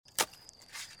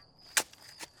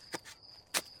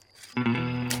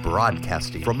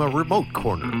Broadcasting from a remote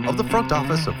corner of the front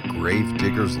office of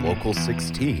Gravediggers Local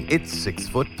 16, it's 6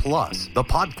 Foot Plus, the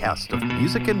podcast of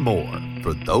music and more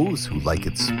for those who like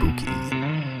it spooky.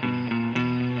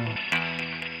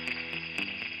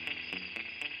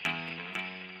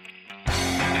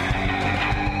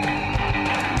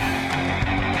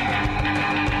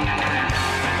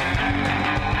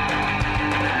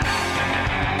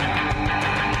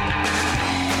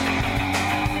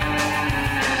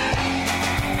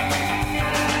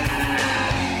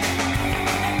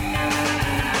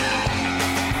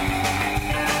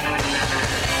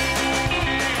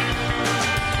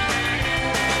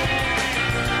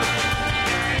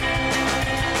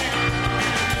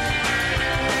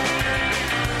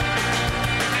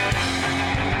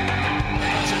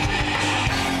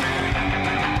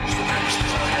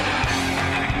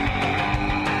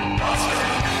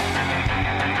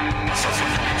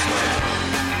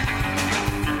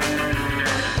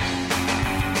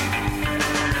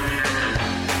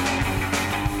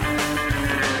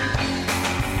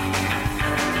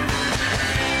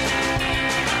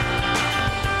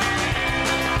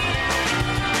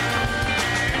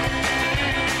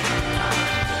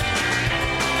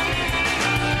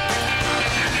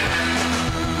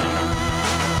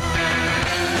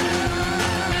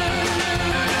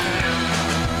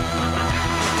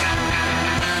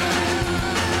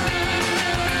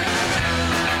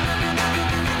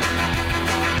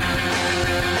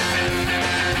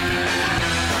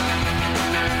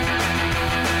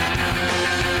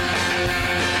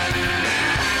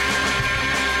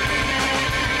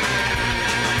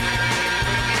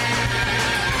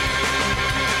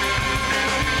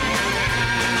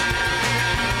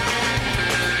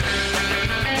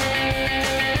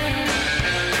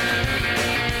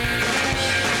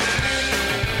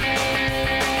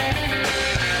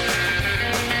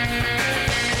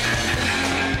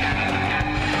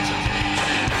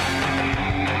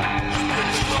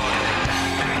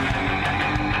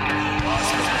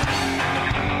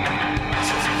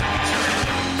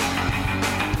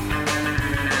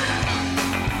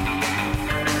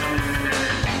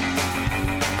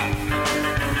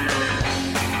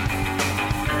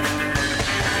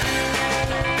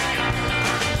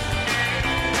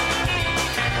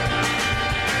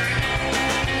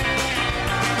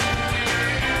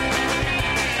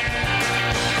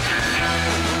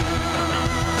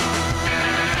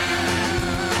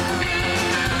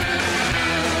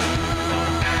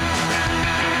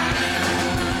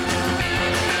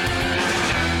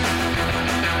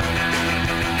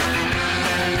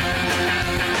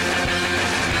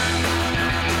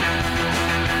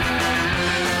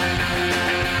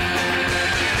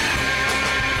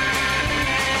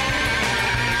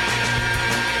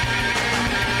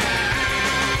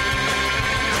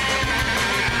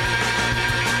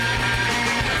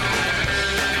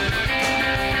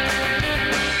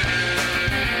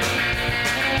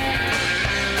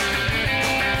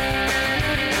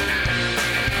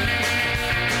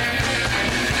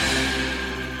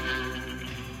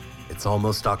 It's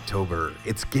almost October,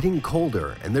 it's getting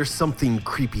colder, and there's something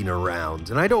creeping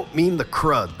around. And I don't mean the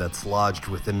crud that's lodged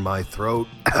within my throat.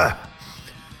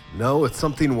 No, it's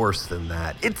something worse than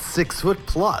that. It's 6 Foot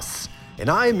Plus,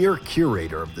 and I am your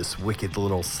curator of this wicked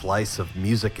little slice of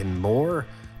music and more,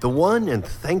 the one and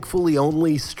thankfully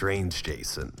only Strange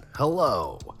Jason.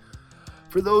 Hello.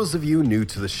 For those of you new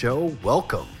to the show,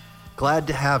 welcome. Glad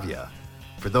to have you.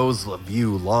 For those of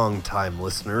you long-time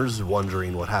listeners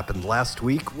wondering what happened last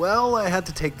week, well, I had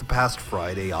to take the past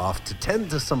Friday off to tend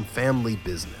to some family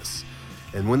business.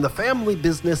 And when the family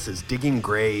business is digging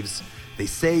graves, they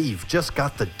say you've just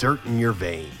got the dirt in your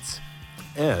veins.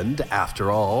 And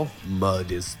after all,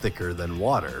 mud is thicker than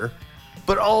water.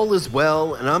 But all is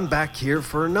well, and I'm back here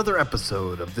for another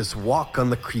episode of this walk on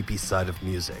the creepy side of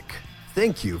music.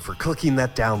 Thank you for clicking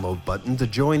that download button to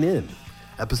join in.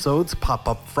 Episodes pop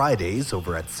up Fridays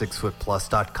over at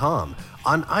 6footplus.com,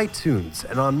 on iTunes,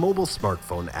 and on mobile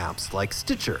smartphone apps like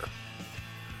Stitcher.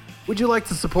 Would you like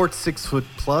to support 6 Foot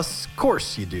Plus? Of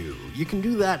course you do. You can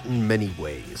do that in many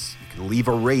ways. You can leave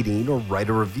a rating or write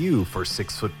a review for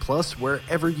 6 Foot Plus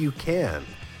wherever you can.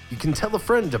 You can tell a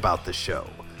friend about the show.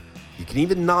 You can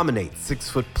even nominate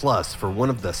 6 Foot Plus for one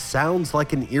of the Sounds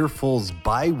Like an Earful's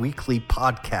bi-weekly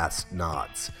podcast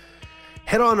nods.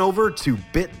 Head on over to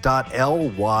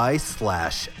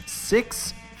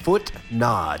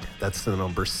bit.ly/6footnod. That's the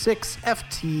number 6,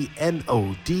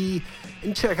 FTNOD,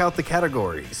 and check out the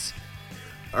categories.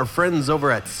 Our friends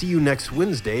over at See You Next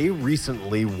Wednesday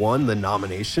recently won the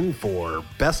nomination for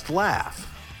Best Laugh.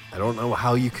 I don't know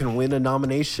how you can win a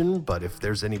nomination, but if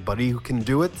there's anybody who can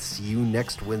do it, See You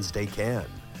Next Wednesday can.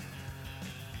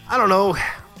 I don't know.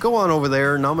 Go on over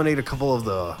there, nominate a couple of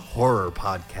the horror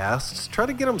podcasts, try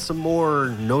to get them some more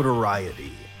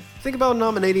notoriety. Think about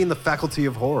nominating the Faculty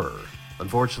of Horror.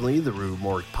 Unfortunately, the Rue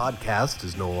Morgue podcast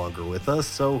is no longer with us,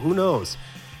 so who knows?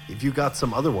 If you got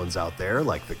some other ones out there,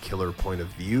 like The Killer Point of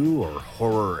View or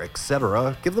Horror,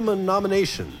 etc., give them a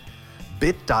nomination.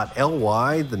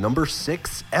 bit.ly, the number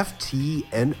 6,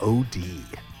 FTNOD.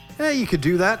 You could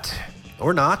do that,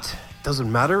 or not.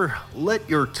 Doesn't matter. Let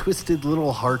your twisted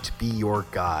little heart be your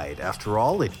guide. After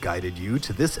all, it guided you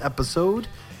to this episode.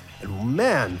 And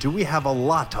man, do we have a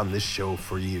lot on this show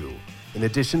for you. In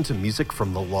addition to music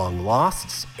from The Long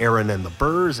Losts, Aaron and the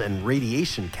Burrs, and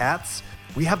Radiation Cats,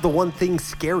 we have the one thing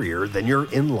scarier than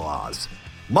your in-laws,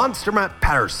 Monster Matt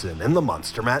Patterson and the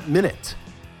Monster Matt Minute.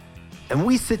 And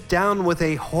we sit down with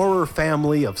a horror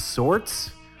family of sorts,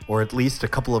 or at least a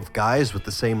couple of guys with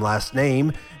the same last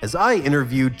name, as I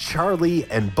interviewed Charlie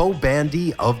and Bo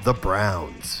Bandy of the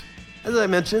Browns. As I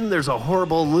mentioned, there's a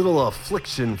horrible little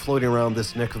affliction floating around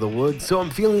this neck of the woods, so I'm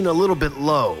feeling a little bit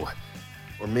low.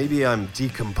 Or maybe I'm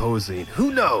decomposing,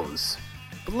 who knows?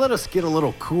 But let us get a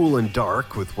little cool and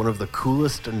dark with one of the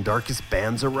coolest and darkest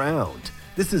bands around.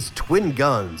 This is Twin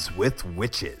Guns with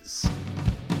Witches.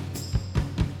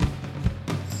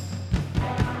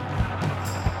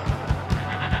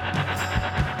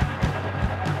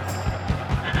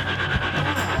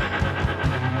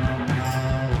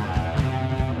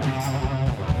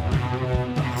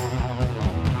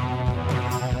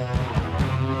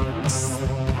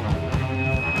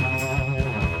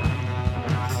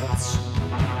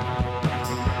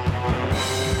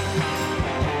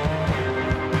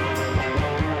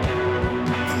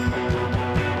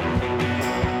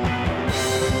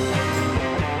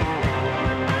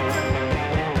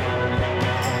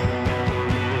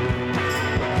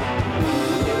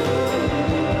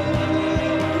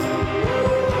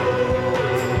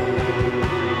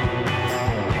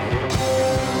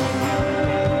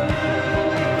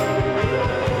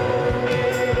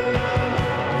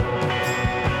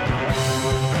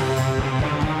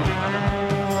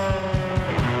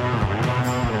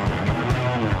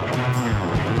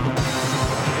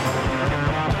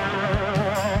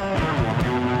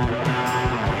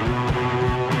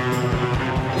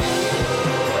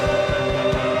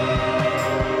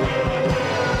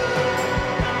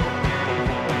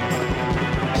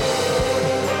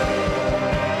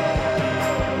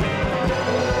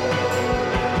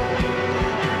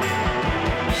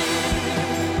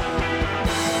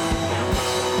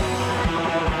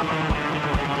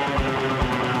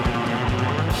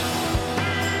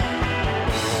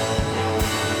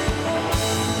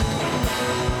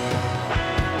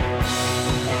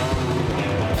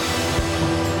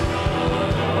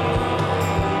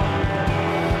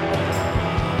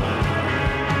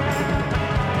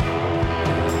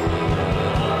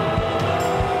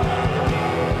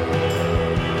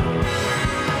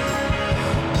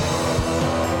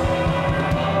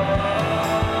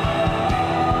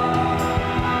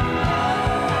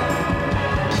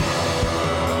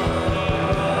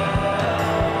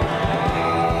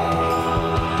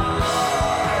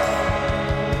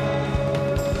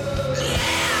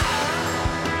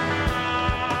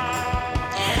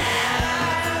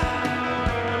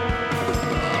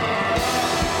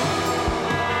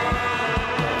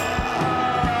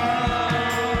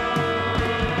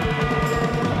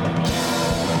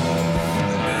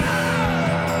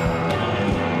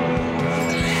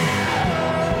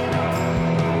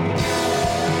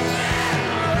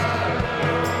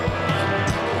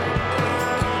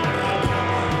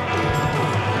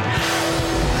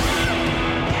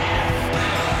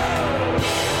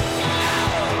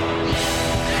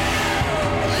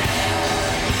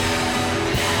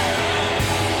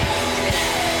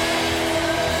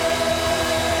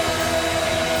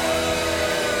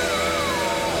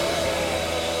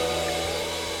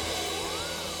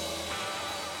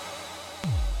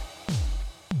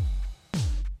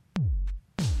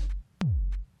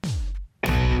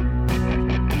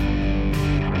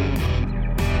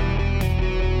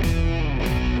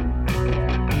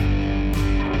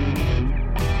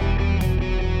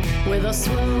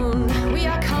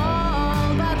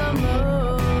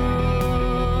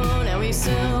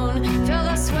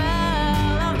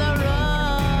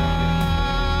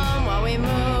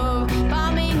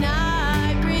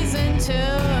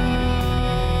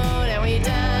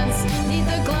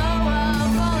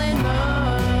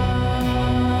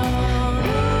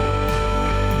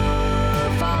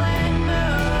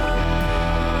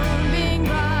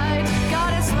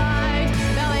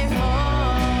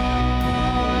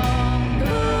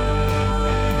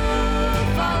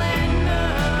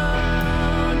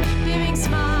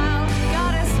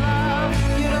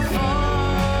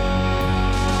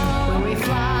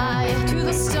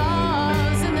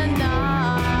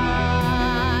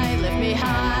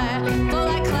 flow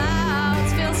like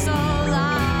clouds, feel so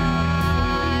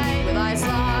light. With eyes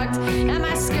locked and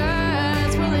my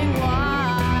skirts pulling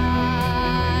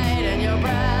wide, and your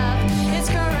breath is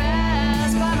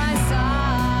caressed by my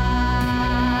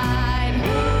side.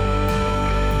 Ooh,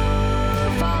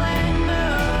 fallen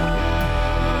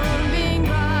moon, being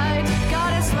bright,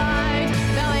 goddess light,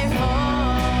 belly full.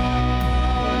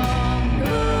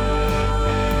 Ooh,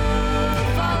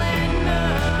 fallen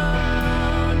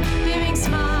moon, beaming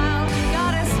smile,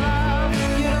 goddess love,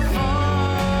 beautiful.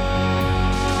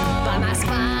 By my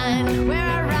spine, where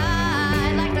I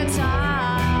ride like the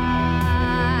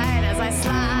tide, as I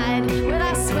slide with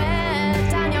a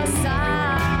swift down your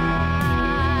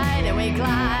side, and we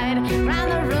glide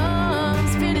round the room,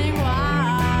 spinning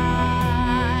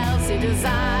wild. See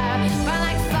desire burn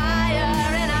like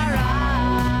fire in our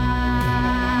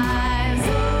eyes.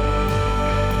 Ooh,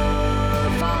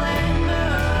 fallen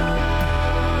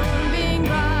moon, being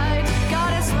bright,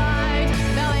 goddess light,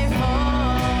 belly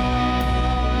full.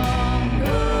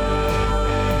 Ooh,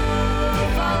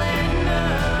 fallen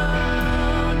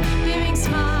moon, beaming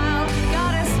smile,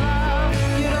 goddess love,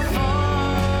 beautiful.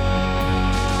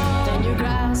 Then you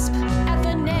grasp at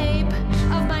the nape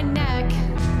of my neck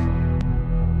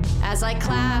as I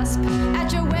clasp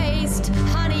at your waist,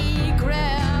 honey grip,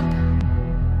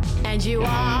 and you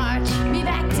arch me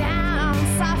back down,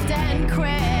 soft and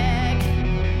quick,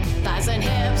 thighs and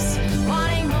hips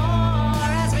wanting more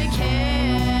as we kiss.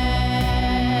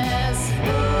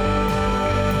 Ooh,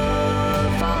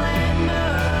 fallen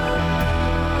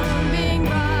moon, being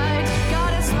bright,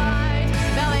 goddess light,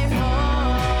 belly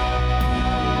full.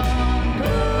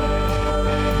 Ooh,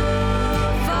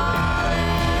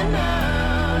 fallen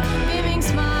moon, beaming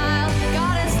smile,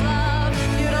 goddess love,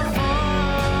 beautiful.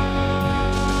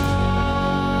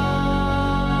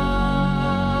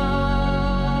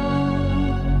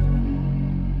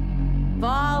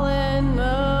 Fallen moon.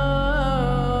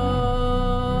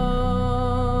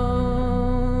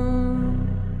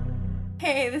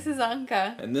 Hey, this is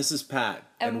Anka. And this is Pat.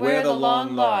 And we're the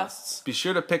Long Losts. Be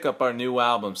sure to pick up our new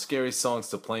album, Scary Songs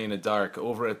to Play in the Dark,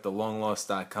 over at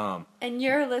thelonglost.com. And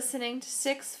you're listening to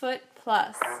 6 Foot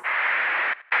Plus.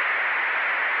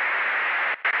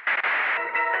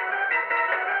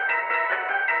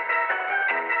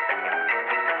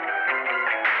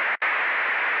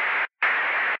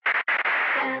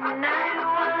 When I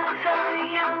was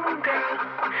a young girl,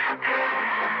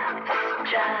 perhaps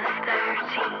just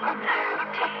 13,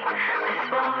 I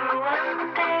swore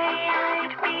one day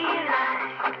I'd be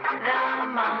like the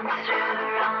monster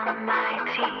on my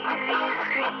TV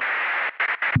screen.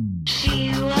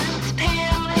 She was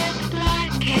pale with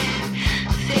black hair,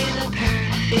 say the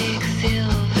perfect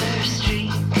silver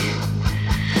streak.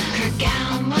 Her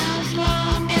gown was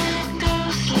long and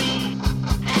ghostly,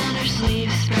 and her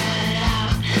sleeves spread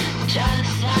out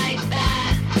just like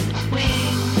bat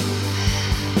wings.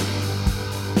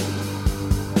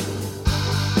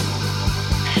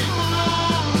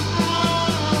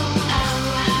 How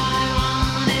I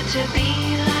wanted to be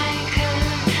like her,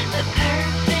 the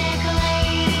perfect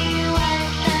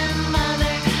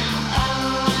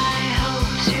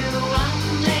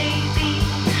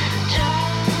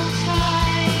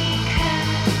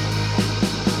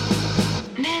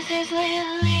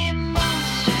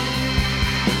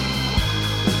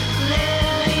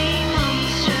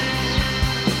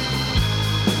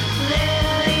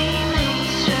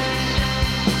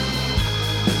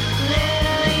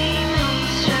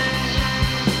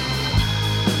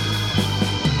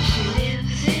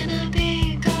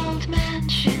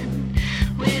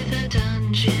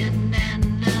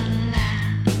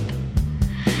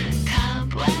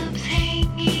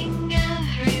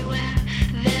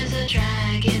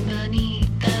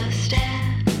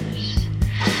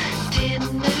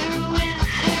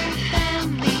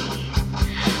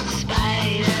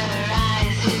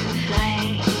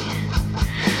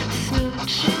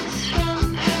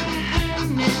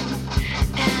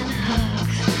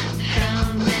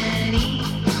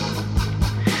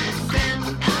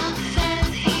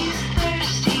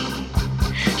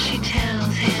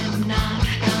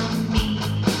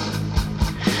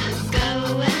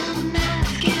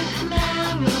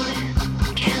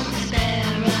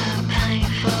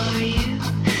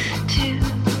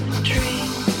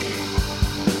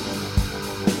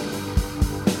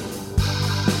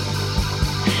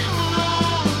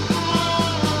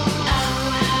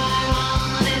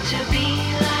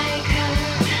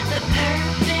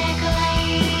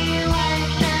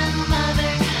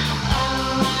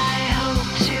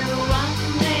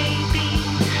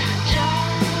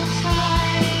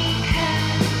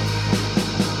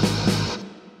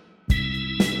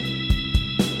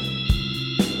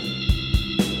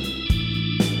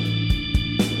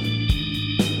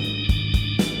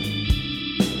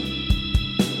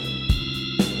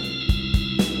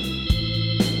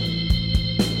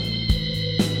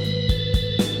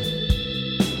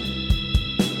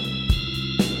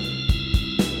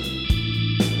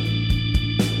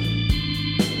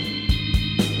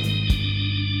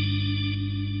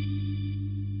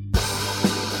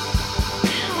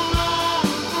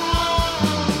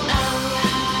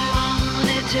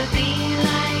to be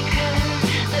like her,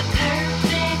 the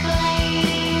perfect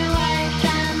lady, wife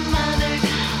and mother.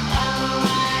 Oh,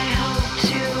 I hope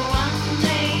to one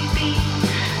day be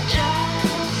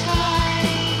just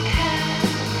like her.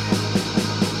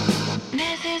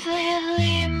 Mrs.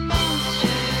 Lily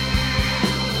Monster,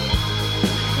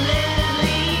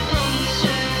 Lily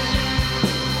Monster,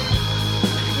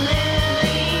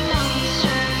 Lily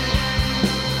Monster,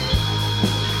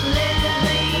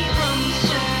 Lily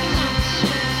Monster,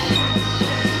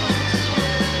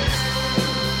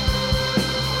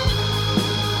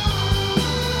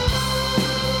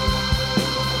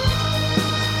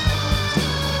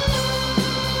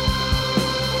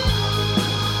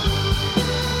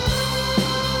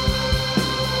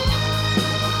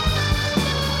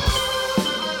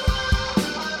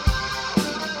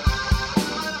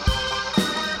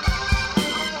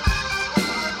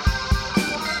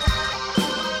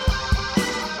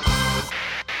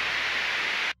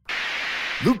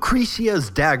 Lucretia's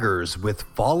Daggers with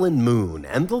Fallen Moon,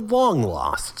 and The Long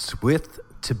Losts with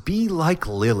To Be Like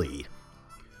Lily.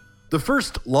 The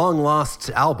first Long Losts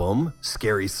album,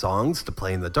 Scary Songs to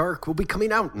Play in the Dark, will be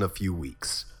coming out in a few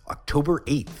weeks, October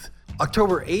 8th.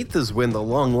 October 8th is when The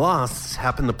Long Losts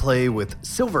happen to play with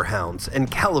Silverhounds and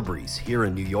Calabrese here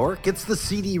in New York. It's the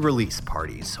CD release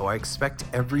party, so I expect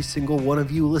every single one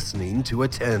of you listening to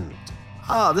attend.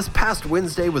 This past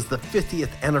Wednesday was the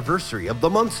 50th anniversary of The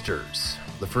Munsters.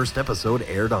 The first episode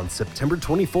aired on September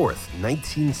 24th,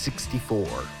 1964.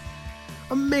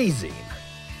 Amazing!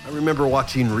 I remember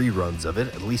watching reruns of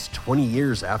it at least 20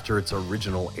 years after its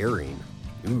original airing.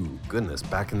 Ooh, goodness,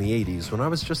 back in the 80s when I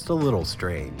was just a little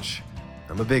strange.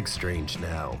 I'm a big strange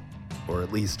now. Or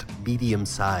at least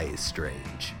medium-sized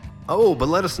strange. Oh, but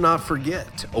let us not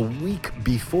forget, a week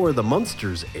before The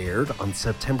Munsters aired on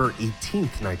September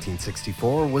 18th,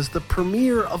 1964, was the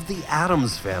premiere of The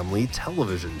Addams Family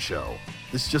television show.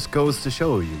 This just goes to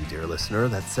show you, dear listener,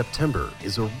 that September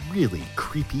is a really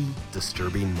creepy,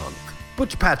 disturbing month.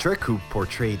 Butch Patrick, who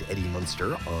portrayed Eddie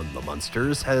Munster on The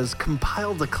Munsters, has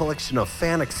compiled a collection of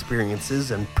fan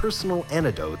experiences and personal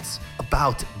anecdotes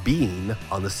about being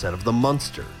on the set of The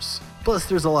Munsters. Plus,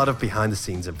 there's a lot of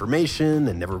behind-the-scenes information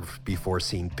and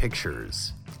never-before-seen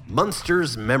pictures.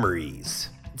 Munsters Memories.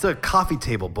 It's a coffee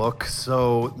table book,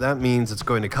 so that means it's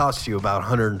going to cost you about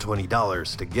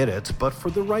 $120 to get it, but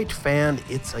for the right fan,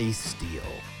 it's a steal.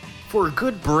 For a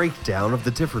good breakdown of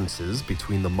the differences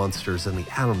between the Munsters and the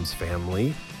Addams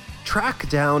Family, track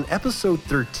down episode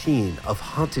 13 of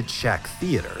Haunted Shack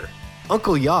Theater.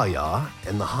 Uncle Yaya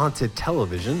and the Haunted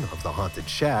Television of the Haunted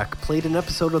Shack played an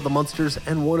episode of the Munsters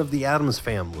and one of the Addams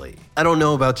Family. I don't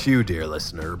know about you, dear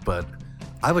listener, but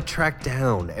I would track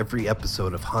down every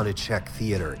episode of Haunted Shack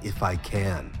Theater if I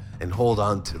can, and hold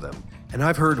on to them. And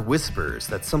I've heard whispers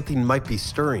that something might be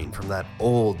stirring from that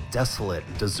old, desolate,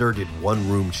 deserted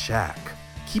one-room shack.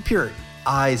 Keep your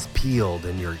eyes peeled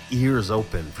and your ears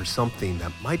open for something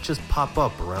that might just pop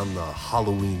up around the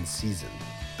Halloween season.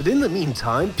 But in the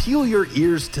meantime, peel your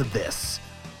ears to this: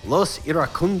 Los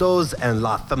Iracundos and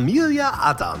La Familia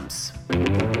Addams.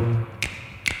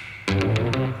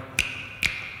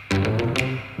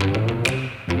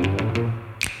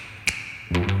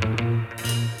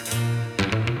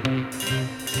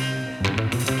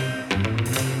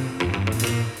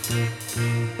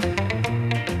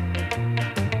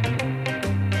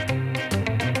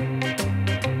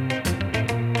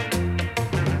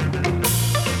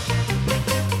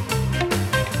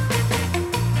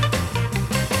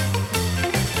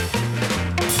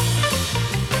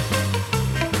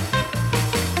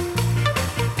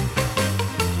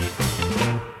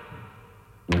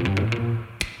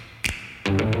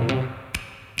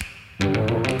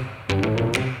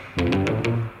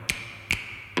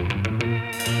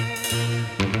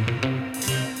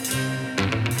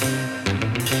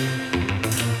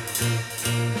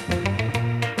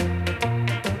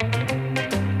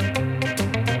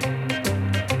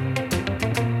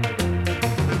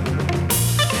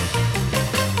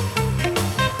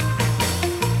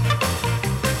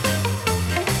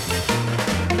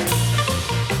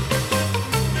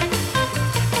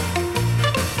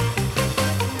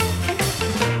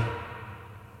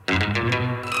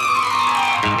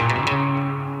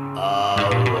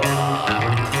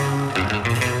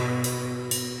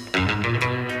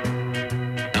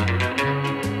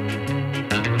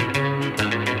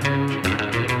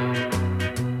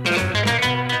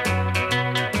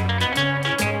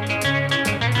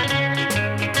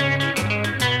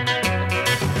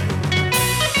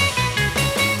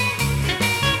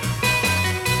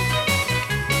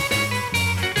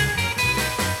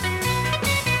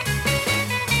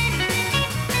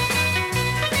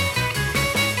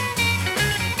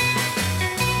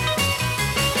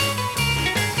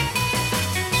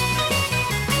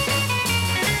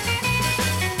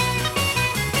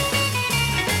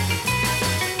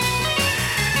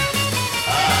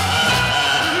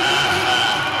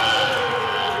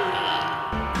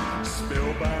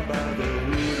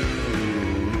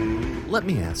 Let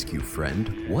me ask you,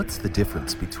 friend, what's the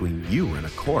difference between you and a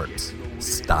corpse?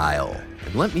 Style.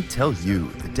 And let me tell you,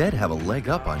 the dead have a leg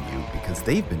up on you because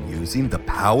they've been using the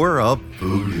power of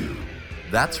voodoo.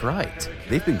 That's right.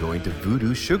 They've been going to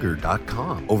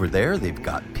voodoosugar.com. Over there, they've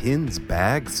got pins,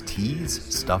 bags, teas,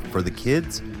 stuff for the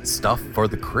kids, stuff for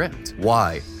the crypt.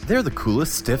 Why? They're the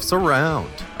coolest stiffs around.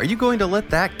 Are you going to let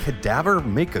that cadaver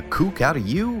make a kook out of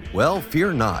you? Well,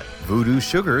 fear not. Voodoo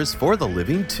Sugar is for the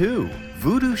living too.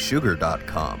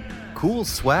 voodoosugar.com. Cool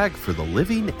swag for the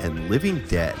living and living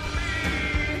dead.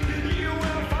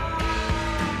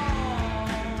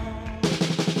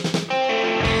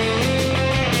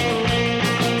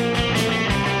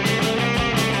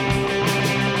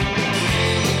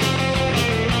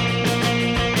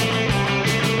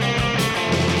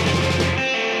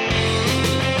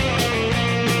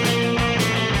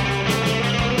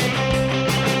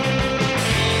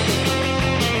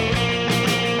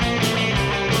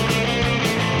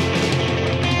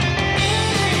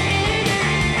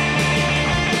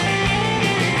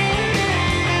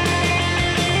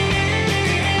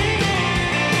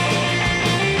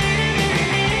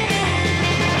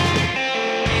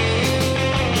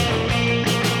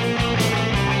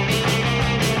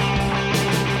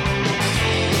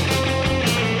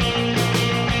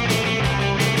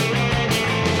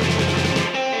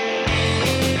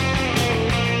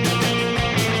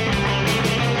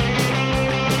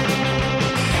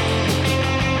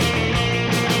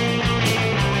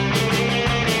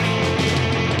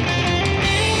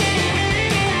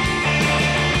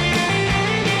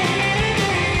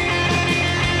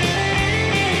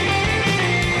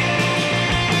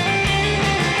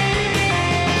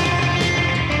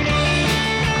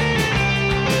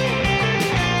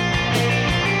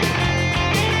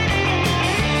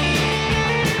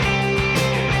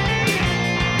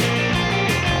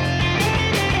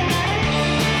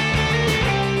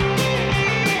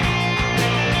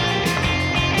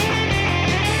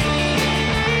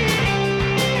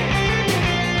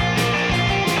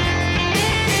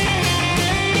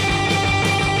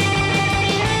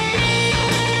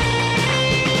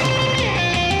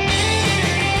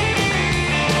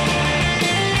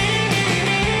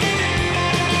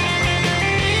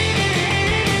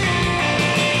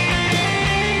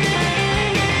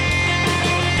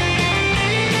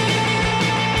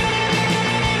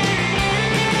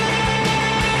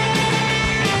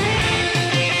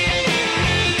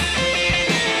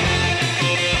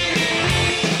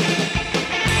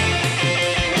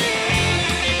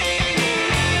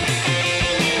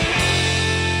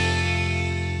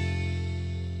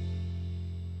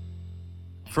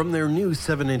 From their new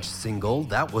 7-inch single,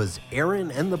 that was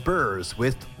Aaron and the Burrs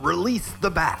with Release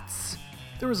the Bats.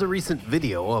 There was a recent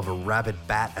video of a rabid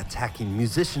bat attacking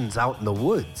musicians out in the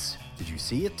woods. Did you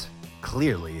see it?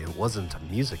 Clearly, it wasn't a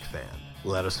music fan.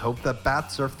 Let us hope that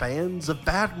bats are fans of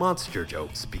bad monster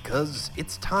jokes, because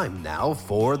it's time now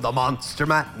for the Monster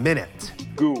Matt Minute.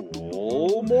 Good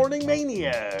morning,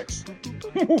 maniacs!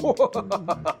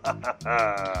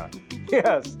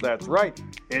 Yes, that's right.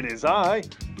 It is I,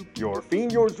 your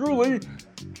fiend, yours truly,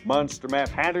 Monster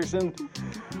Matt Patterson,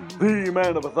 the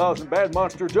man of 1,000 bad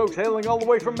monster jokes, hailing all the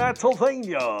way from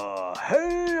Mattylvania.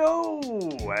 Hey-o!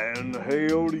 And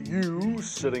hey-o to you,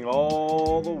 sitting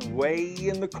all the way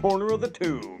in the corner of the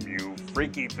tomb, you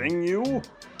freaky thing, you.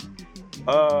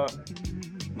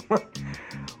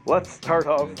 Let's start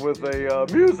off with a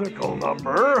musical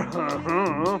number.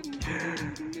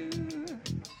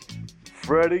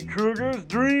 Freddy Krueger's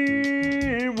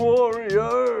Dream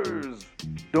Warriors.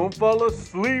 Don't fall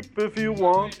asleep if you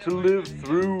want to live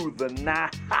through the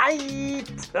night. I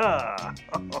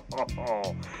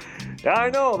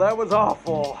know, that was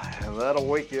awful. That'll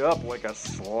wake you up like a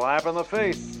slap in the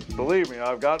face. Believe me,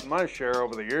 I've gotten my share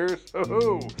over the years.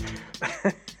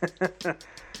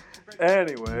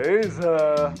 Anyways,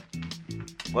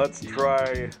 let's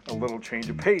try a little change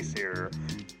of pace here.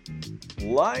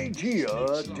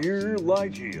 Ligeia, dear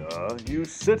Ligeia, you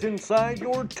sit inside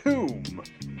your tomb.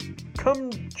 Come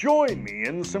join me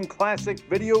in some classic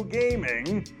video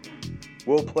gaming.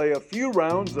 We'll play a few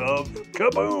rounds of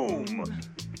Kaboom!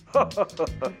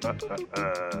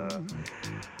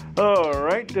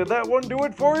 Alright, did that one do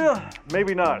it for you?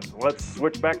 Maybe not. Let's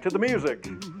switch back to the music.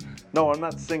 No, I'm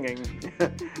not singing.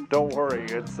 Don't worry,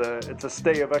 it's a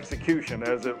stay of execution,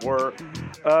 as it were.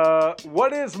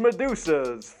 What is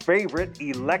Medusa's favorite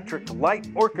Electric Light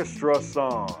Orchestra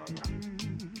song?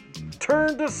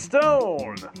 Turn to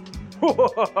Stone.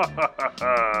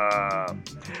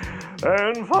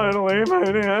 And finally,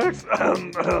 maniacs.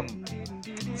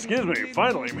 Excuse me,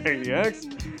 finally, maniacs.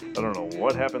 I don't know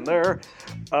what happened there.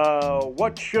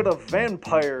 What should a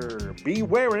vampire be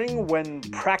wearing when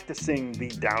practicing the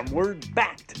downward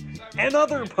bat and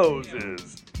other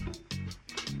poses?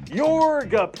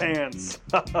 Yoga pants.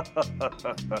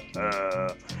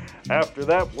 After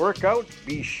that workout,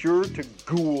 be sure to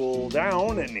cool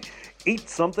down and eat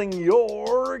something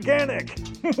organic.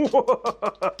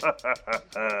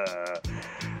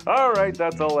 All right,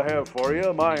 that's all I have for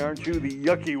you. My, aren't you the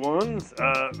yucky ones?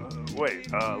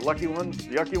 Lucky ones?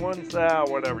 Yucky ones?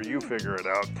 Whatever, you figure it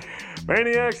out.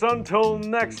 Maniacs, until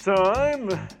next time,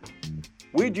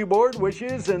 Ouija board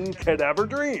wishes and cadaver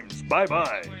dreams.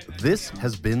 Bye-bye. This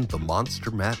has been the Monster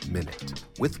Matt Minute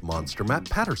with Monster Matt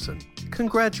Patterson.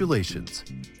 Congratulations,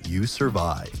 you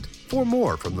survived. For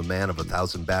more from the man of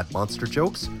 1,000 bad monster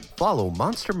jokes, follow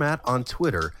Monster Matt on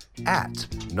Twitter at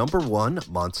 #1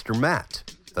 Monster Matt.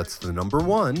 That's the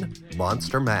 #1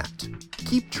 Monster Matt.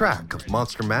 Keep track of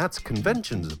Monster Matt's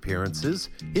conventions appearances,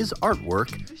 his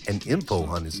artwork, and info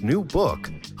on his new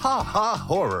book, Ha Ha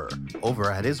Horror,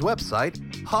 over at his website,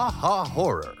 Ha Ha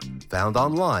Horror, found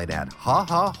online at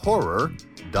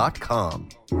hahahorror.com.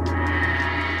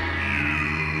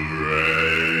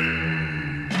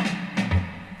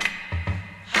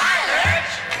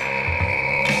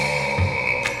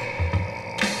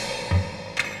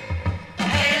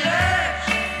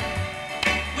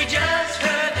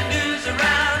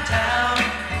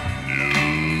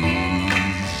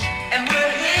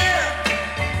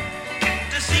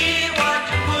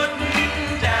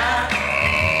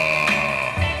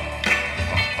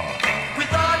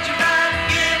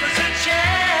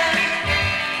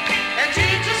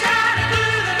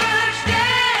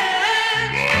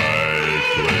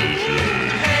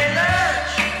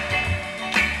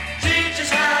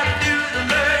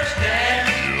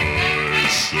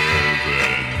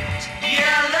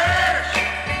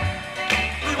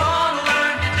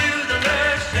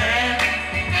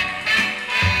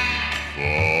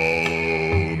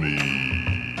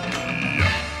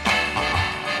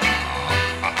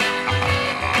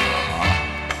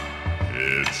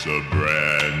 It's a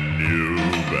brand new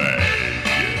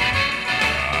bag.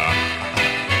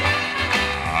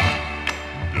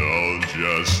 Don't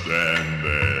just stand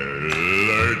there.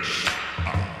 Lurch.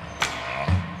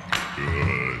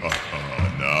 Good.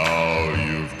 Now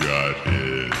you've got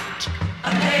it.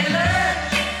 Hey,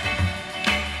 Lurch,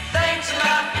 thanks a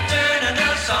lot for turning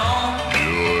us on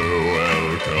You're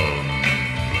welcome.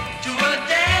 to a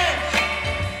dance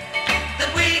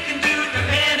that we can do to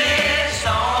any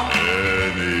song.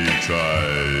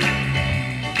 Anytime.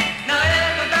 Now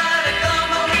everybody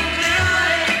come on and do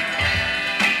it.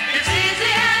 It's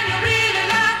easy and you really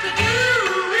like to do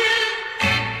it.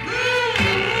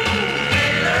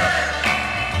 Hey, Lurch,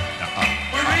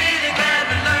 we're really glad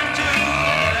we learned to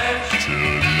Lurch. To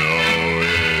know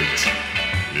it is to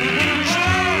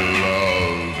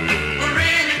love it. We're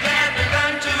really glad we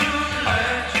learned to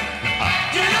Lurch.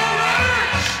 Do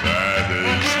Lurch.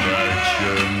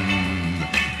 Satisfaction.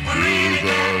 We're Do really the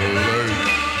glad we learned to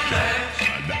lurch. Lurch.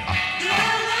 Do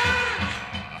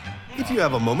Lurch. If you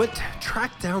have a moment,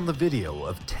 track down the video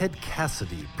of Ted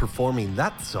Cassidy performing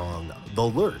that song, The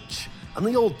Lurch, on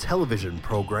the old television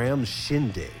program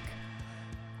Shindig.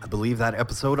 I believe that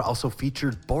episode also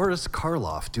featured Boris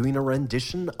Karloff doing a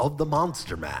rendition of the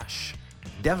Monster Mash.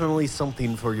 Definitely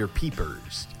something for your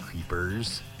peepers,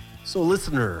 creepers. So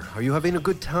listener, are you having a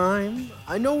good time?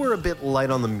 I know we're a bit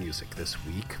light on the music this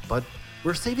week, but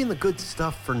we're saving the good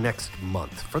stuff for next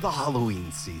month, for the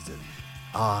Halloween season.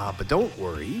 But don't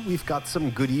worry, we've got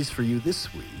some goodies for you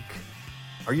this week.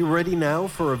 Are you ready now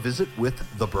for a visit with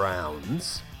the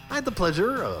Browns? I had the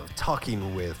pleasure of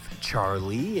talking with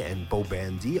Charlie and Bo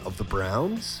Bandy of the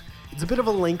Browns. It's a bit of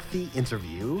a lengthy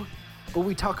interview, but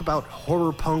we talk about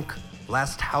horror punk,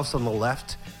 Last House on the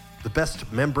Left, the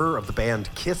best member of the band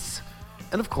Kiss,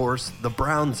 and of course, the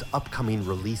Browns' upcoming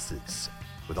releases.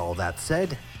 With all that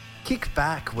said, kick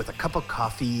back with a cup of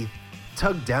coffee,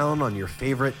 tug down on your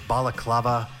favorite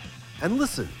balaclava, and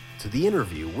listen to the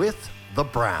interview with the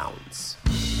Browns.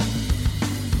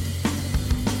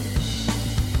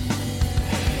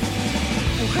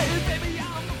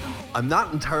 I'm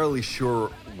not entirely sure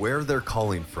where they're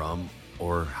calling from,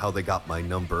 or how they got my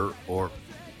number, or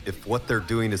if what they're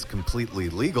doing is completely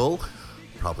legal.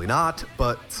 Probably not,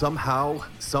 but somehow,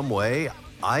 some way,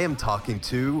 I am talking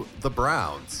to the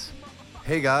Browns.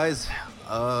 Hey guys,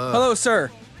 Hello,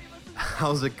 sir.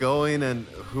 how's it going and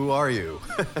who are you?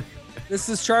 This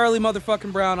is Charlie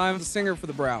motherfucking Brown. I'm the singer for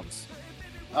the Browns.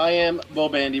 I am Bo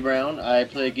Bandy Brown. I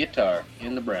play guitar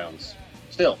in the Browns.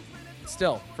 Still,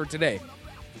 For today.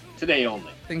 today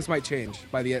only. Things might change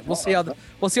by the end. We'll see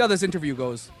how this interview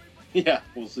goes. Yeah,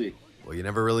 we'll see. Well, you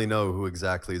never really know who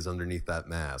exactly is underneath that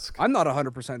mask. I'm not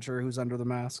 100% sure who's under the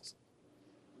masks.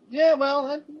 Yeah,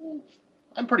 well,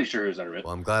 I'm pretty sure who's under it.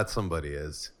 Well, I'm glad somebody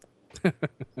is.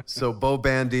 So, Bo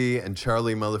Bandy and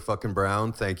Charlie motherfucking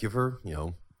Brown, thank you for,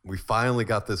 we finally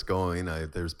got this going.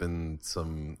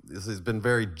 This has been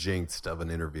very jinxed of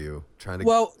an interview.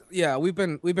 Well, yeah, we've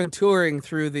been touring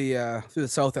through the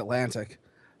South Atlantic,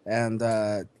 and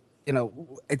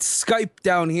it's Skype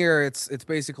down here. It's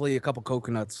basically a couple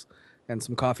coconuts and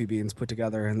some coffee beans put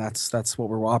together, and that's what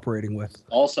we're operating with.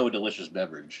 Also a delicious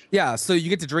beverage. Yeah, so you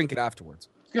get to drink it afterwards.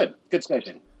 Good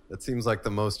Skyping. That seems like the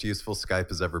most useful Skype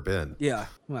has ever been. Yeah,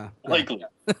 well, Likely.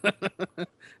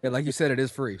 Yeah, like you said, it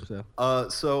is free.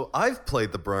 So I've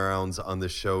played the Browns on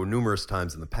this show numerous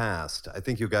times in the past. I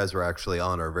think you guys were actually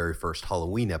on our very first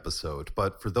Halloween episode.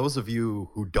 But for those of you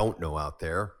who don't know out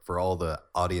there, for all the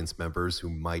audience members who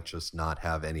might just not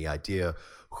have any idea,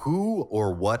 who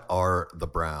or what are the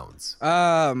Browns?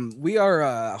 We are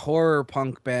a horror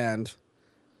punk band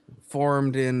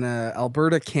formed in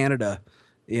Alberta, Canada,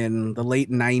 in the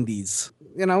late 90s.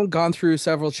 Gone through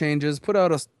several changes, put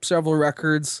out several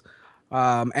records,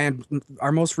 and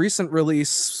our most recent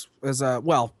release was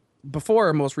before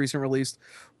our most recent release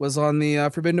was on the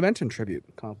Forbidden Dimension tribute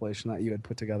compilation that you had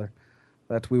put together,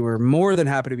 that we were more than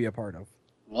happy to be a part of.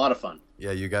 A lot of fun.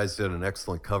 Yeah, you guys did an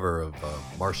excellent cover of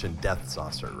Martian Death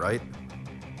Saucer, right?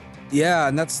 Yeah,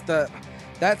 and that's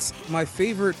my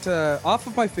favorite, off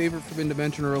of my favorite Forbidden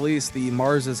Dimension release, the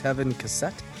Mars is Heaven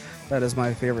cassette. That is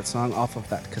my favorite song off of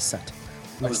that cassette.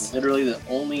 That was literally the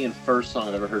only and first song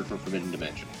I've ever heard from Forbidden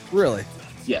Dimension. Really?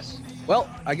 Yes. Well,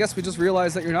 I guess we just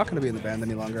realized that you're not going to be in the band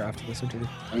any longer after this interview.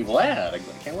 I'm glad. I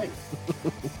can't wait.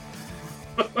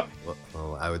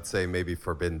 Well, I would say maybe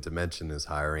Forbidden Dimension is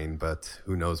hiring, but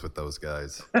who knows with those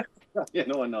guys? Yeah,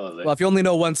 no one knows it. Well, if you only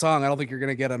know one song, I don't think you're going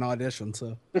to get an audition.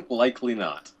 So Likely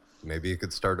not. Maybe you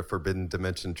could start a Forbidden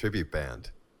Dimension tribute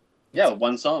band. Yeah,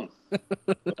 one song.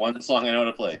 One song I know how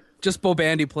to play. Just Bo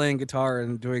Bandy playing guitar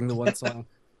and doing the one song.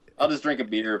 I'll just drink a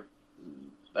beer.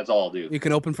 That's all I'll do. You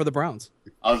can open for the Browns.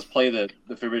 I'll just play the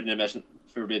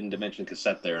Forbidden Dimension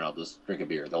cassette there, and I'll just drink a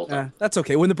beer the whole time. That's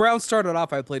okay. When the Browns started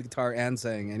off, I played guitar and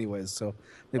sang anyways, so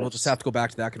maybe we'll just have to go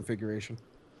back to that configuration.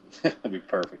 That'd be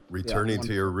perfect. Returning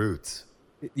to your roots.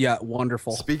 Yeah,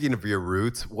 wonderful. Speaking of your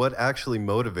roots, what actually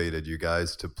motivated you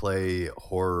guys to play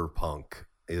horror punk?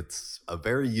 It's a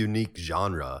very unique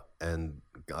genre, and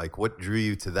what drew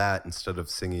you to that instead of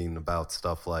singing about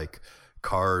stuff like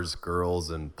cars, girls,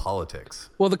 and politics?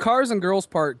 Well, the cars and girls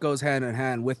part goes hand in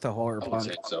hand with the horror punk. I would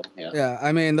say so, yeah. Yeah,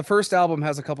 I mean, the first album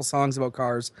has a couple songs about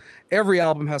cars. Every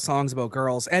album has songs about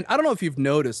girls. And I don't know if you've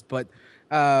noticed, but,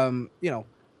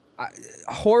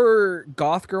 horror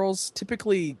goth girls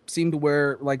typically seem to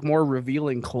wear, more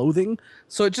revealing clothing.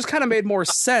 So it just kind of made more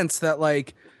sense that,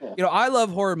 I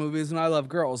love horror movies and I love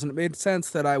girls. And it made sense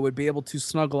that I would be able to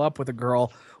snuggle up with a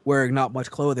girl wearing not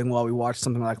much clothing while we watch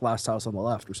something like Last House on the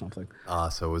Left or something.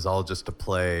 So it was all just a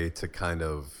play to kind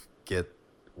of get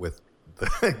with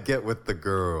the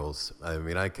girls. I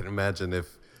mean, I can imagine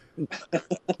if,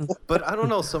 but I don't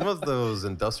know, some of those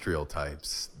industrial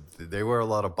types, they wear a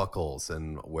lot of buckles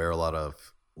and wear a lot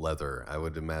of leather. I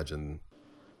would imagine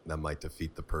that might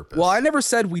defeat the purpose. Well, I never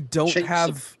said we don't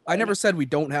have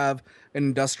an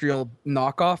industrial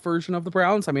knockoff version of the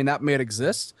Browns. I mean, that may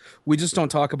exist. We just don't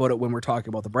talk about it when we're talking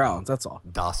about the Browns. That's all.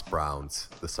 Das Browns,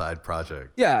 the side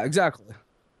project. Yeah, exactly.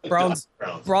 Browns,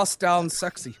 Ross down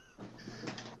sexy.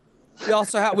 We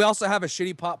also have a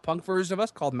shitty pop punk version of us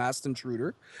called Masked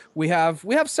Intruder. We have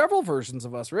several versions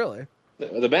of us, really.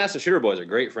 The Masked Intruder boys are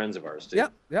great friends of ours, too.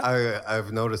 Yeah.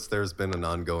 I've noticed there's been an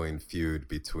ongoing feud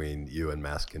between you and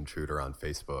Masked Intruder on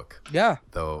Facebook. Yeah.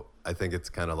 Though I think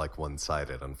it's kind of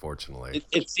one-sided, unfortunately.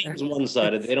 It seems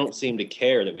one-sided. They don't seem to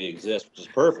care that we exist, which is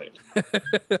perfect.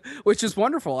 Which is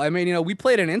wonderful. I mean, we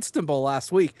played in Istanbul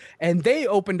last week, and they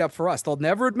opened up for us. They'll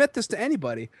never admit this to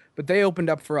anybody, but they opened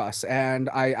up for us. And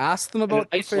I asked them about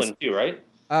Iceland, too, right?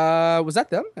 Was that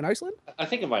them in Iceland? I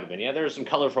think it might have been. Yeah, there were some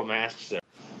colorful masks there.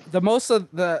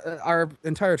 Our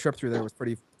entire trip through there was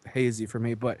pretty hazy for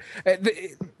me, but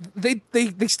they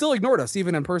still ignored us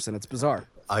even in person. It's bizarre.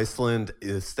 Iceland,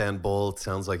 Istanbul. It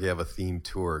sounds like you have a themed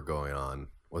tour going on.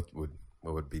 What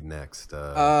would be next?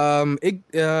 Iglooville.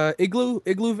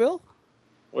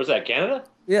 Where's that? Canada?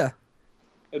 Yeah.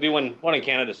 It'll be one in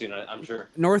Canada soon, I'm sure.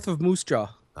 North of Moose Jaw.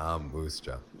 Moose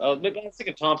Jaw. Oh, maybe I was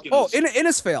thinking Tompkins. Oh,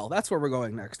 Innisfail. That's where we're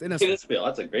going next. Innisfail.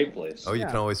 That's a great place. Oh, you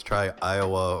can always try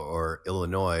Iowa or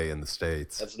Illinois in the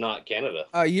States. That's not Canada.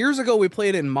 Years ago, we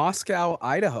played in Moscow,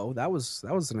 Idaho. That was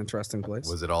an interesting place.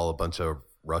 Was it all a bunch of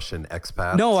Russian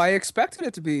expats? No, I expected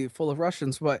it to be full of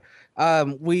Russians, but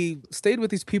we stayed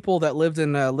with these people that lived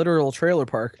in a literal trailer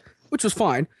park, which was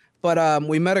fine. But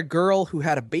we met a girl who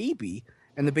had a baby,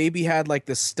 and the baby had like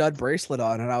this stud bracelet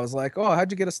on, and I was like, "Oh,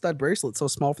 how'd you get a stud bracelet so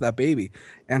small for that baby?"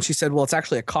 And she said, "Well, it's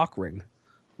actually a cock ring."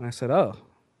 And I said, "Oh."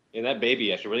 And that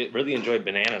baby actually really enjoyed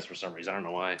bananas for some reason. I don't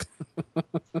know why.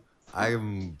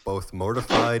 I'm both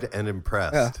mortified and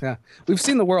impressed. Yeah. We've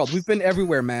seen the world. We've been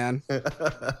everywhere, man. Kind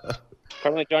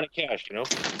of like Johnny Cash, you know?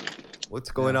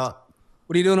 What's going on?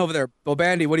 What are you doing over there? Bo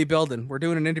Bandy, what are you building? We're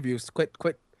doing an interview.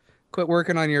 Quit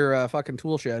working on your fucking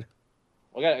tool shed.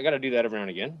 Well, I got to do that every now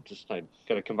and again. Just I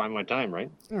got to combine my time, right?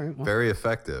 All right. Well. Very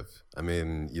effective. I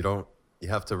mean, you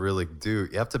have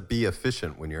to be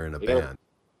efficient when you're in a band.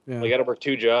 Yeah. You got to work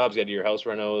 2 jobs, you got to do your house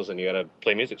renos, and you got to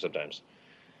play music sometimes.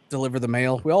 Deliver the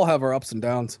mail. We all have our ups and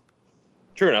downs.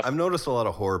 True enough. I've noticed a lot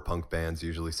of horror punk bands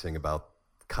usually sing about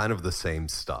kind of the same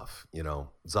stuff,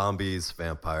 zombies,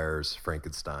 vampires,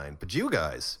 Frankenstein. But you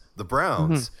guys, the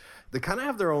Browns, they kind of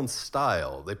have their own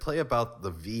style. They play about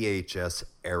the VHS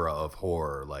era of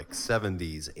horror, like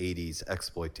 70s, 80s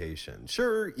exploitation.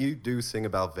 Sure, you do sing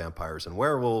about vampires and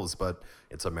werewolves, but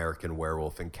it's American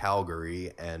Werewolf in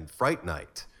Calgary and Fright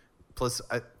Night. Plus,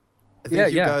 I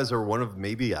think you guys are one of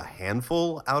maybe a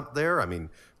handful out there. I mean,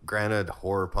 granted,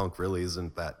 horror punk really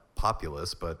isn't that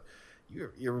populous, but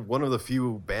you're one of the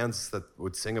few bands that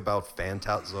would sing about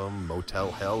Phantasm,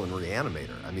 Motel Hell, and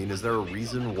Reanimator. I mean, is there a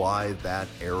reason why that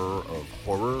era of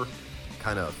horror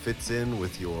kind of fits in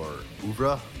with your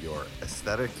oeuvre, your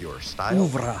aesthetic, your style?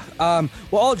 Oeuvre. Well,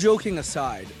 all joking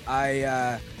aside,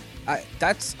 I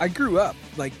grew up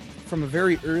like from a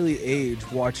very early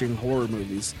age watching horror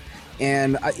movies.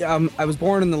 And I was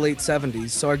born in the late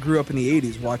 70s, so I grew up in the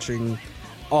 80s watching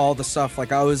all the stuff.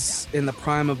 Like, I was in the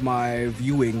prime of my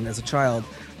viewing as a child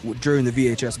during the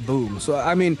VHS boom. So,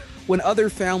 I mean, when other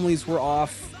families were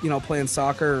off, playing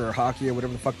soccer or hockey or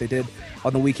whatever the fuck they did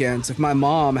on the weekends, if my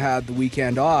mom had the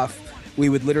weekend off, we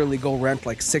would literally go rent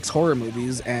like 6 horror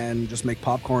movies and just make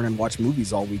popcorn and watch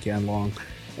movies all weekend long.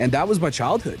 And that was my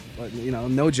childhood,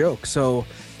 no joke. So,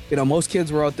 most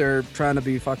kids were out there trying to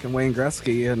be fucking Wayne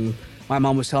Gretzky, and my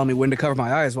mom was telling me when to cover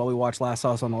my eyes while we watched Last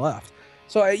House on the Left.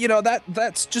 So,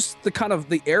 that's just the kind of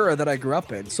the era that I grew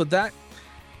up in. So that,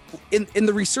 in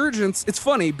the resurgence, it's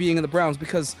funny being in the Browns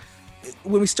because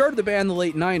when we started the band in the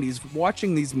late 90s,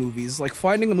 watching these movies, like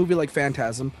finding a movie like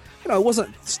Phantasm, it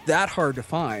wasn't that hard to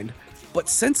find. But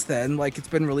since then, like, it's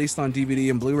been released on DVD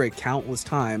and Blu-ray countless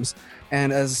times.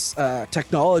 And as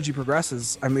technology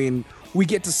progresses, I mean, we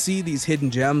get to see these hidden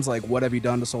gems like What Have You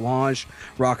Done to Solange,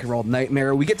 Rock and Roll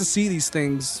Nightmare. We get to see these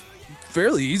things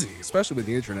fairly easy, especially with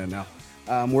the internet now.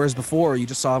 Whereas before, you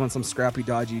just saw them on some scrappy,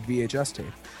 dodgy VHS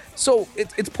tape. So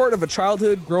it's part of a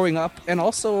childhood growing up. And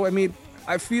also, I mean,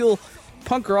 I feel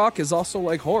punk rock is also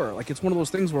like horror. Like, it's one of those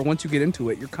things where once you get into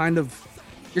it, you're kind of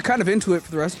into it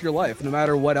for the rest of your life, no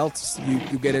matter what else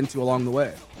you get into along the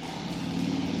way.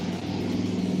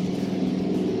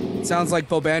 Sounds like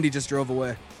Bo Bandy just drove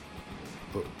away.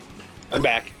 I'm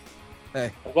back.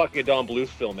 Hey. I'm watching a Don Bluth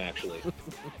film, actually.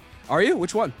 Are you?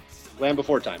 Which one? Land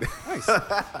Before Time. Nice.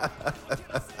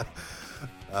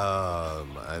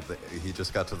 He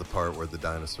just got to the part where the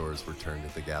dinosaurs were turned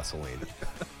into gasoline.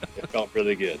 It felt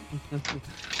really good.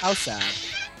 How sad.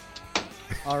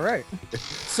 All right.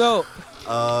 So,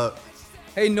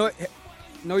 hey,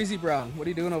 Noisy Brown, what are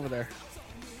you doing over there?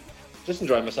 Just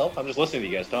enjoying myself. I'm just listening to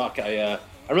you guys talk.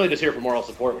 I'm really just here for moral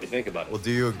support. What do you think about it? Well,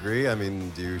 do you agree? I mean,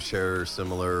 do you share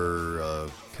similar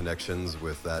connections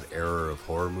with that era of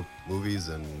horror movies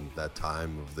and that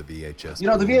time of the VHS?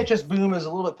 The VHS boom is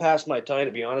a little bit past my time,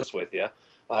 to be honest with you.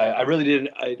 I really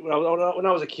didn't. When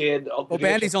I was a kid. Well,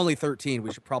 Bandy's only 13.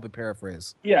 We should probably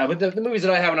paraphrase. Yeah, but the movies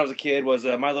that I had when I was a kid was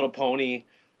My Little Pony,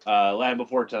 Land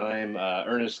Before Time,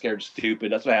 Ernest Scared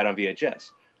Stupid. That's what I had on VHS.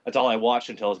 That's all I watched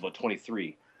until I was about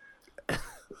 23.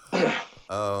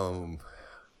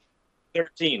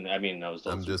 13. I mean, I was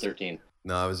 13.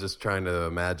 No, I was just trying to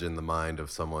imagine the mind of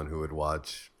someone who would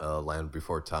watch Land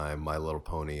Before Time, My Little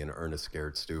Pony, and Ernest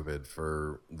Scared Stupid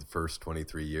for the first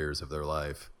 23 years of their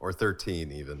life, or 13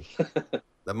 even.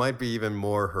 That might be even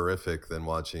more horrific than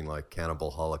watching like Cannibal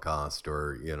Holocaust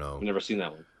or, I've never seen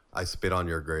that one. I Spit on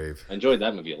Your Grave. I enjoyed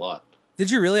that movie a lot.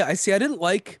 Did you really? I didn't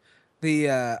like the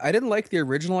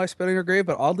original I Spit on Your Grave,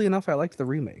 but oddly enough, I liked the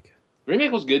remake. The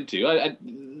remake was good too.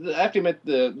 I have to admit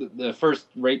the first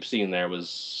rape scene there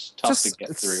was tough to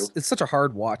get through. It's such a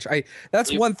hard watch.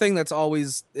 That's one thing that's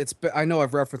always I know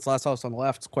I've referenced Last House on the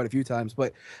Left quite a few times,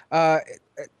 but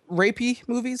rapey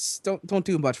movies don't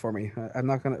do much for me. I'm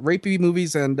not gonna rapey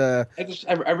movies and I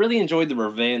really enjoyed the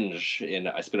revenge in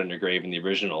I Spit on Your Grave in the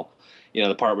original. You know,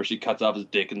 the part where she cuts off his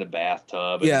dick in the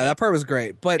bathtub. Yeah, that part was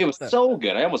great, but it was so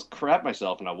good. I almost crapped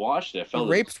myself when I watched it. The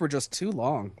rapes were just too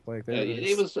long. Like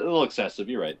it was a little excessive.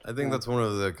 You're right. I think that's one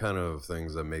of the kind of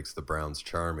things that makes the Browns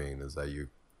charming is that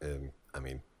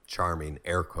charming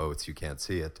air quotes. You can't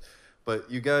see it,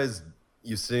 but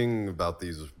you sing about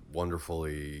these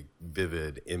wonderfully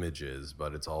vivid images,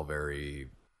 but it's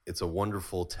a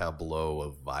wonderful tableau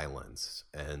of violence,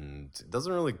 and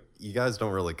you guys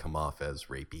don't really come off as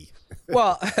rapey.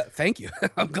 Well, thank you.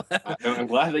 I'm glad. I'm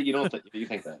glad that you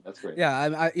think that. That's great.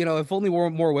 Yeah, if only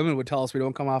more women would tell us we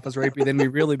don't come off as rapey, then we'd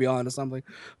really be onto something.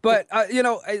 But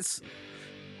it's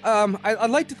I'd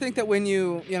like to think that when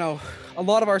a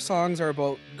lot of our songs are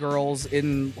about girls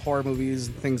in horror movies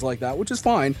and things like that, which is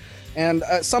fine. And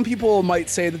some people might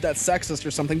say that that's sexist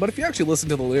or something, but if you actually listen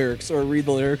to the lyrics or read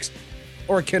the lyrics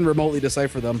or can remotely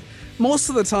decipher them, most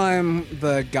of the time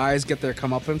the guys get their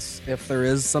comeuppance if there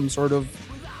is some sort of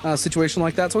situation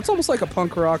like that. So it's almost like a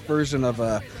punk rock version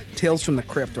of Tales from the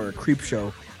Crypt or a Creep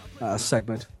Show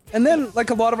segment. And then, like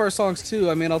a lot of our songs too,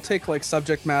 I'll take like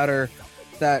subject matter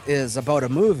that is about a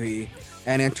movie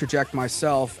and interject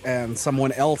myself and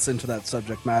someone else into that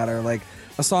subject matter. Like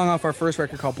a song off our first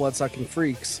record called Bloodsucking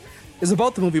Freaks is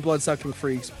about the movie Bloodsucking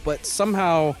Freaks, but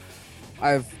somehow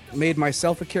I've made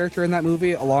myself a character in that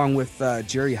movie along with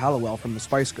Jerry Halliwell from the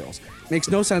Spice Girls. Makes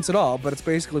no sense at all, but it's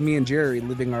basically me and Jerry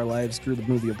living our lives through the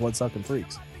movie of Bloodsucking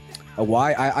Freaks.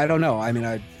 Why? I don't know. I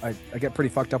get pretty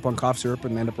fucked up on cough syrup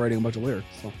and end up writing a bunch of lyrics.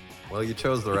 So. Well, you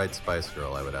chose the right Spice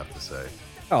Girl, I would have to say.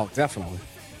 Oh, definitely.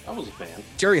 I was a fan.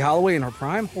 Jerry Holloway in her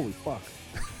prime? Holy fuck.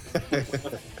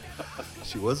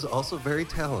 She was also very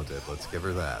talented. Let's give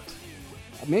her that.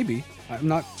 Maybe. I'm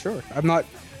not sure. I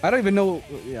don't even know.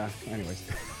 Yeah, anyways.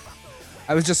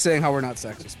 I was just saying how we're not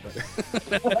sexist, but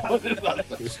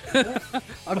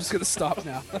I'm just going to stop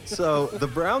now. So the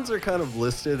Browns are kind of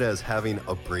listed as having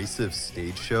abrasive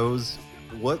stage shows.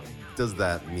 What does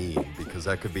that mean? Because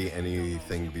that could be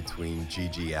anything between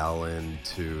Gigi Allen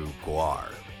to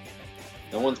Guar.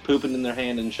 No one's pooping in their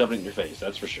hand and shoving it in your face,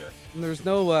 that's for sure. And there's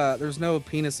no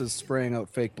penises spraying out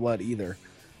fake blood either.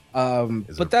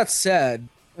 But that said,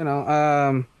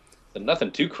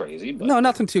 nothing too crazy. But... No,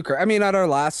 nothing too crazy. At our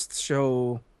last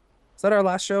show, is that our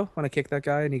last show when I kicked that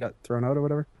guy and he got thrown out or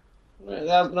whatever?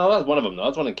 That was one of them. Though.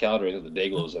 That's one in Calgary that the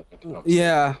Dayglows.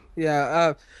 Yeah.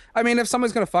 If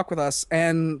somebody's gonna fuck with us,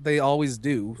 and they always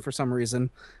do for some reason,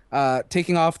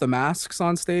 taking off the masks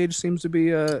on stage seems to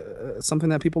be something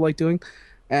that people like doing.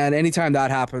 And anytime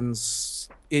that happens,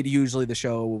 the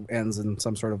show ends in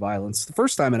some sort of violence. The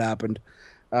first time it happened,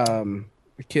 a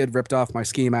kid ripped off my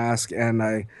ski mask, and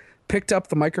I picked up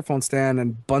the microphone stand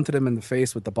and bunted him in the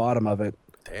face with the bottom of it.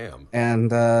 Damn.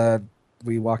 And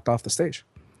we walked off the stage.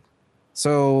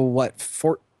 So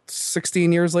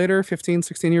 16 years later,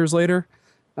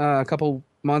 a couple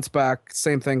months back,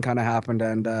 same thing kind of happened,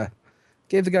 and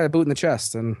gave the guy a boot in the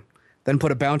chest, and then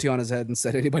put a bounty on his head and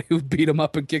said anybody who beat him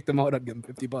up and kicked him out, I'd give him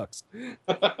 $50.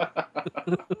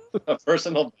 A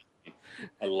personal.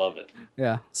 I love it.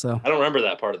 Yeah. So I don't remember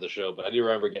that part of the show, but I do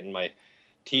remember getting my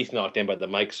teeth knocked in by the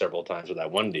mic several times with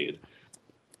that one dude.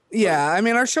 Yeah,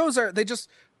 our shows are it's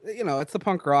the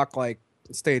punk rock like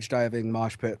stage diving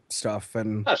mosh pit stuff,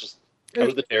 and that's just comes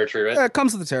with the territory, right? Yeah, it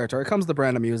comes with the territory. It comes with the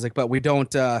brand of music, but we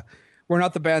don't. We're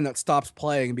not the band that stops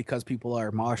playing because people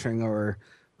are moshing or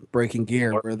breaking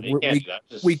gear.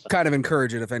 We kind of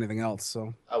encourage it, if anything else.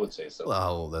 So I would say so.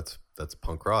 Well, that's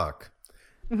punk rock.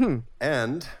 Mm-hmm.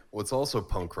 And what's also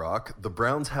punk rock, the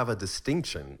Browns have a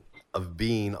distinction of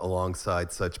being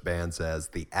alongside such bands as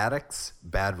The Addicts,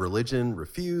 Bad Religion,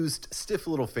 Refused, Stiff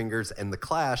Little Fingers, and The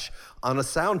Clash on a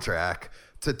soundtrack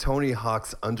to Tony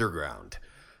Hawk's Underground.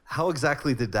 How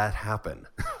exactly did that happen?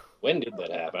 When did that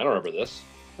happen? I don't remember this.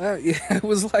 Yeah, it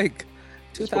was like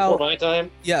 2000. Before my time?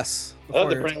 Yes. I thought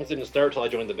the Browns didn't start until I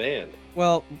joined the band.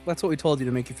 Well, that's what we told you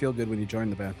to make you feel good when you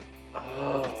joined the band.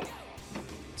 Oh.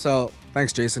 So,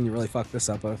 thanks, Jason. You really fucked this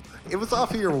up. It was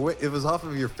off of your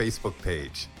Facebook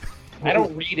page. I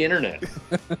don't read internet.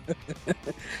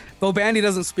 Though Bandy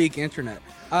doesn't speak internet.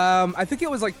 I think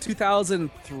it was like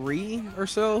 2003 or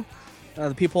so.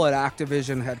 The people at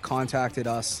Activision had contacted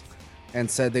us and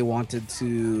said they wanted to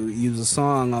use a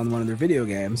song on one of their video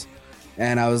games.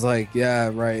 And I was like,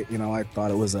 yeah, right. I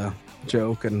thought it was a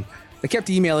joke. And they kept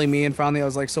emailing me, and finally I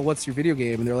was like, so what's your video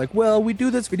game? And they're like, well, we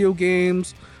do this video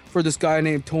games for this guy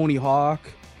named Tony Hawk.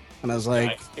 And I was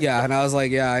like, yeah. And I was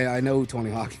like, yeah, I know who Tony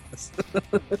Hawk is.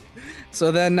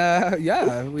 So then,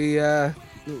 yeah, we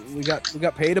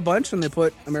got paid a bunch, and they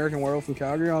put American Werewolf in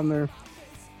Calgary on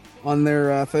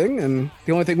their thing. And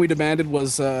the only thing we demanded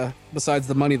was, besides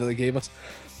the money that they gave us,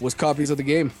 was copies of the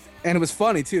game. And it was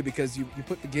funny too, because you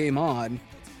put the game on,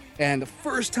 and the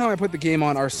first time I put the game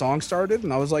on, our song started,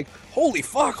 and I was like, holy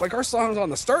fuck, like our song's on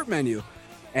the start menu.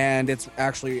 And it's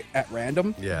actually at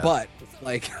random. Yeah. But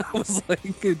like I was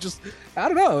like, it just, I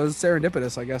don't know, it was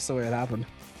serendipitous, I guess, the way it happened.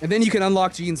 And then you can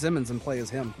unlock Gene Simmons and play as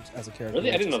him as a character.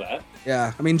 Really? I didn't know that.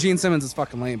 Yeah, I mean, Gene Simmons is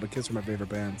fucking lame, but Kiss are my favorite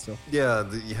band. So Yeah,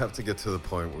 you have to get to the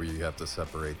point where you have to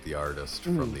separate the artist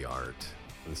Mm-hmm. from the art,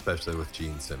 and especially with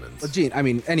Gene Simmons. but Gene, I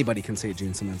mean, anybody can say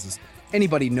Gene Simmons is.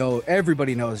 Everybody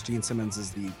knows Gene Simmons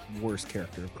is the worst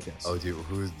character of Kiss. Oh,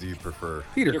 who do you prefer?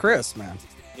 Peter Criss, man.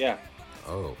 Yeah.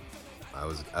 Oh, I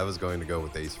was going to go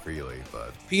with Ace Frehley,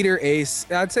 but Peter, Ace.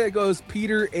 I'd say it goes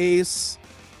Peter, Ace,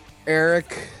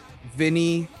 Eric,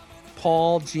 Vinny,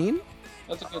 Paul, Gene.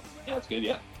 That's a good. Yeah, that's good.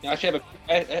 Yeah. Yeah, actually,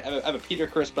 I have a Peter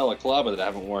Chris balaclava that I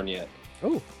haven't worn yet.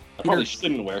 Oh, I probably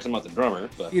shouldn't wear because I'm not the drummer.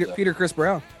 But Peter Chris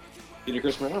Brown. Peter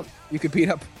Chris Brown. You could beat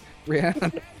up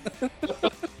Rihanna.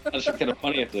 That's kind of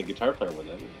funny if the guitar player with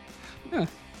it. Yeah.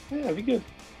 Yeah, it'd be good.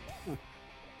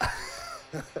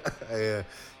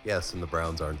 yes, and the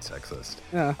Browns aren't sexist.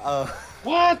 Yeah.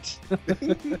 What?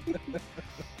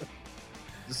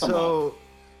 So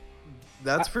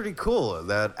that's pretty cool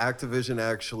that Activision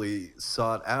actually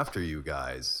sought after you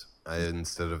guys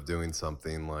instead of doing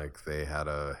something like they held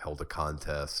a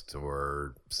contest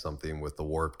or something with the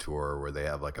Warped Tour where they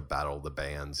have like a battle of the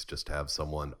bands, just to have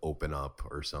someone open up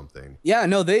or something. Yeah,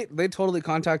 no, they totally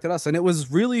contacted us, and it was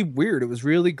really weird. It was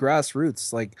really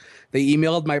grassroots. Like, they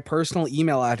emailed my personal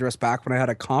email address back when I had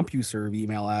a CompuServe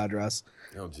email address.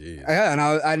 Oh, geez. Yeah,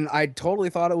 and I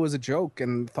totally thought it was a joke,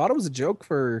 and thought it was a joke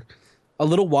for a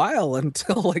little while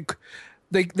until like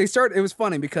they started. It was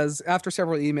funny because after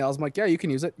several emails, I'm like, yeah, you can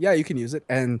use it. Yeah, you can use it.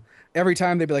 And every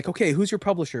time they'd be like, okay, who's your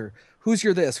publisher? Who's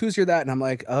your this? Who's your that? And I'm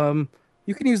like,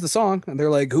 you can use the song. And they're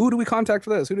like, who do we contact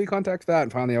for this? Who do we contact for that?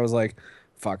 And finally I was like,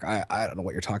 fuck, I don't know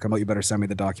what you're talking about. You better send me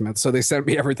the documents. So they sent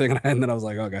me everything, and then I was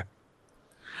like, okay.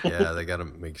 Yeah, they got to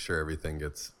make sure everything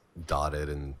gets dotted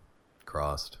and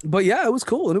crossed. But yeah, it was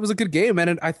cool, and it was a good game,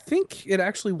 and I think it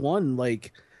actually won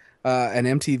like an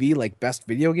MTV like Best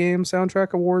Video Game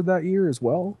Soundtrack Award that year as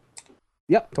well.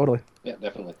 Yep, totally. Yeah,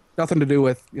 definitely. Nothing to do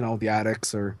with the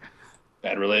Addicts or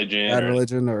Bad Religion. Bad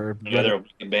Religion or the other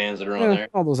wicked bands that are on there.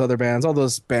 all those other bands, all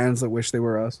those bands that wish they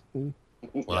were us. Well,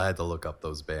 I had to look up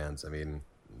those bands. I mean,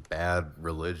 Bad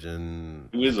Religion,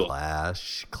 Weasel.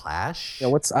 Clash.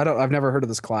 Yeah, I've never heard of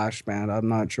this Clash band. I'm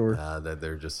not sure. That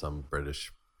they're just some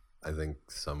British, I think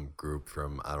some group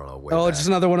from I don't know. Way Oh, back. just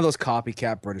another one of those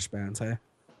copycat British bands, hey?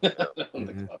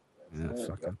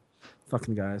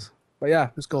 Fucking guys. But yeah,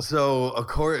 it's cool. So, of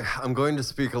course, I'm going to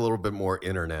speak a little bit more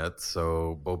internet.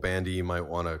 So, Bo Bandy, you might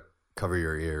want to cover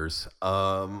your ears.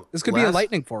 This could be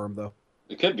enlightening for him, though.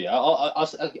 It could be.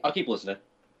 I'll keep listening.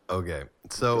 Okay.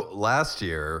 So, last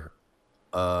year,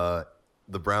 the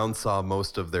Browns saw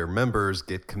most of their members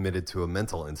get committed to a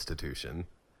mental institution,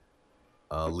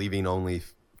 leaving only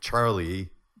Charlie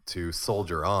to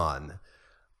soldier on.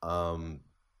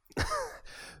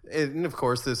 And of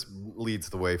course, this leads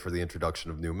the way for the introduction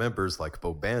of new members like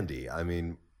Bo Bandy. I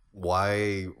mean,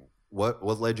 why? What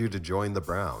led you to join the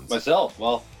Browns? Myself.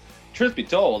 Well, truth be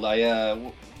told,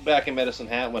 I back in Medicine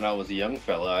Hat when I was a young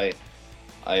fella,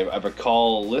 I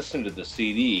recall listening to the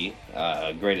CD,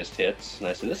 Greatest Hits, and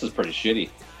I said, this is pretty shitty.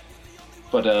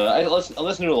 But I listened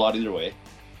to a lot either way.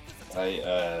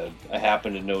 I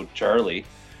happened to know Charlie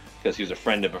because he was a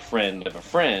friend of a friend of a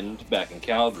friend back in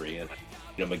Calgary, and I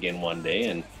met him again one day,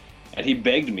 and he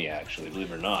begged me, actually,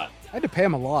 believe it or not. I had to pay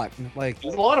him a lot. Like, it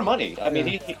was a lot of money. I mean,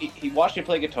 he watched me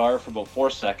play guitar for about 4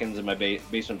 seconds in my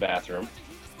basement bathroom,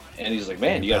 and he's like,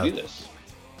 "Man, you gotta do this."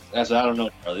 I said, "I don't know,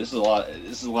 Charlie. This is a lot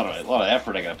of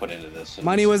effort I gotta put into this." And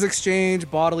money was exchanged,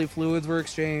 bodily fluids were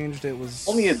exchanged. It was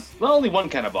not only one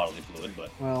kind of bodily fluid, but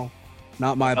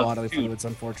not my bodily fluids,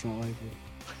 unfortunately.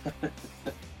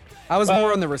 I was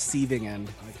more on the receiving end,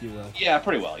 if you will. Yeah,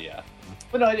 pretty well, yeah.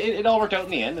 But no, it all worked out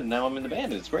in the end, and now I'm in the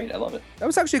band, and it's great. I love it. That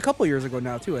was actually a couple years ago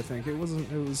now, too. I think it was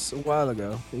a while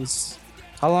ago. It was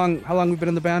how long we've been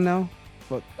in the band now?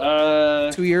 What?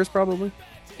 2 years, probably.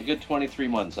 A good 23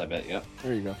 months, I bet. Yeah.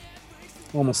 There you go.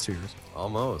 Almost 2 years.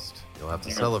 Almost. You'll have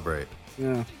to celebrate.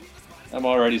 Yeah. I'm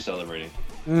already celebrating.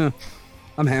 Yeah.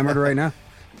 I'm hammered right now.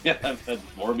 Yeah, I've had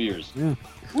more beers. Yeah.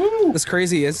 This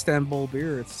crazy Istanbul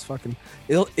beer. It's fucking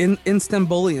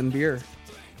Istanbulian beer.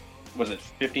 Was it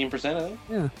 15%, I think?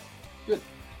 Yeah. Good.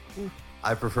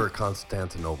 I prefer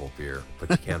Constantinople beer, but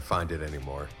you can't find it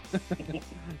anymore.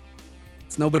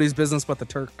 It's nobody's business but the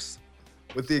Turks.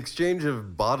 With the exchange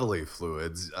of bodily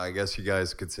fluids, I guess you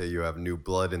guys could say you have new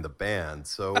blood in the band.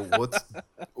 So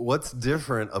what's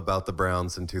different about the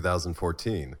Browns in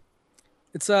 2014?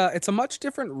 It's a much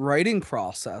different writing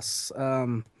process.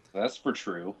 That's for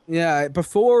true. Yeah,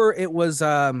 before it was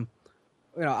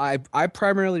I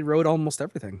primarily wrote almost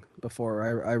everything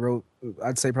before. I wrote,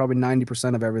 I'd say probably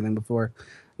 90% of everything before.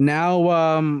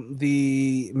 Now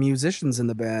the musicians in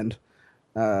the band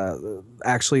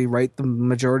actually write the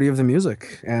majority of the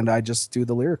music, and I just do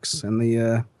the lyrics and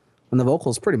the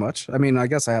vocals pretty much. I mean, I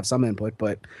guess I have some input,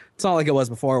 but it's not like it was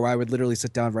before where I would literally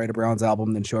sit down, write a Browns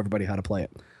album, then show everybody how to play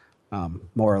it,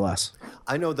 more or less.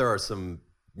 I know there are some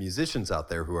musicians out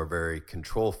there who are very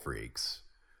control freaks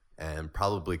and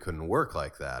probably couldn't work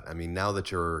like that. I mean, now that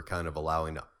you're kind of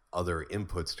allowing other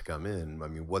inputs to come in, I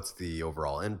mean, what's the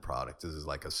overall end product? Is it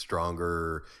like a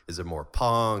stronger, is it more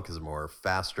punk? Is it more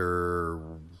faster?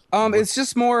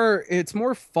 It's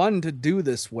more fun to do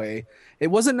this way. It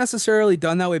wasn't necessarily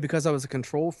done that way because I was a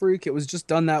control freak. It was just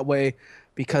done that way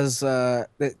because I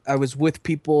was with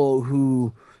people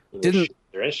who didn't,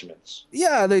 their instruments.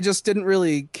 Yeah, they just didn't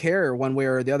really care one way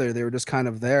or the other. They were just kind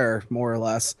of there, more or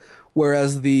less.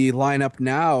 Whereas the lineup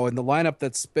now, and the lineup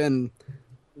that's been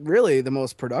really the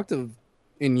most productive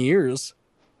in years,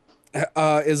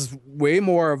 is way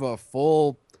more of a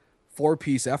full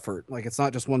 4-piece effort. Like, it's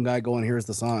not just one guy going, here's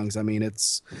the songs. I mean,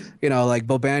 it's, like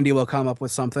Bobandy will come up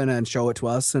with something and show it to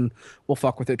us, and we'll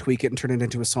fuck with it, tweak it, and turn it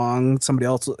into a song. Somebody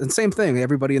else, and same thing,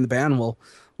 everybody in the band will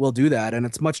do that, and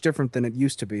it's much different than it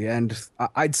used to be. And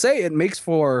I'd say it makes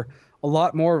for a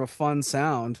lot more of a fun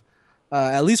sound.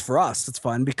 At least for us, it's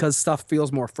fun because stuff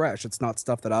feels more fresh. It's not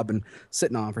stuff that I've been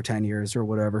sitting on for 10 years or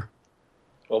whatever.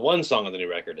 Well, one song on the new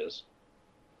record is.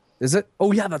 Is it?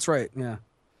 Oh, yeah, that's right. Yeah.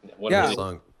 One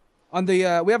song. On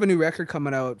the we have a new record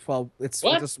coming out. Well, it's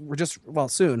What?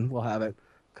 soon we'll have it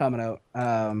coming out.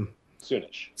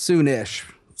 Soonish,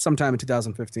 sometime in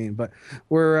 2015. But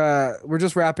we're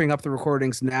just wrapping up the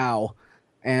recordings now,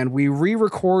 and we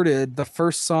re-recorded the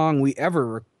first song we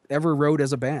ever wrote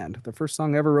as a band. The first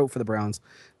song I ever wrote for the Browns,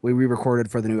 we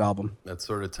re-recorded for the new album. That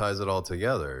sort of ties it all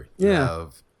together. You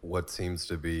have what seems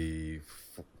to be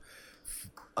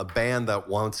a band that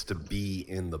wants to be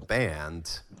in the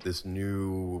band, this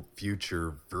new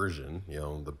future version,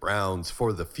 the Browns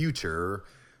for the future,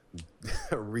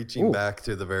 reaching back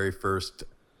to the very first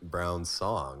Browns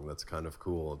song. That's kind of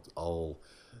cool. It all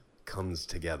comes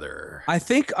together. I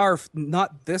think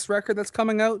not this record that's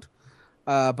coming out,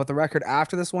 but the record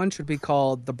after this one should be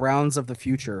called The Browns of the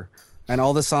Future. And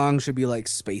all the songs should be like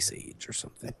Space Age or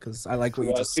something. Because I like what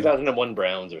you just 2001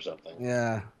 Browns or something.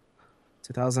 Yeah.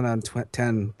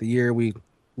 2010, the year we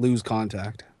lose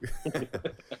contact.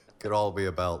 Could all be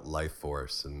about Life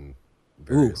Force and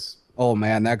various... Oh,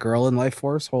 man, that girl in Life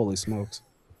Force? Holy smokes.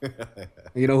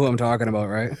 You know who I'm talking about,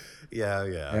 right? Yeah.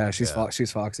 Yeah, she's Foxy.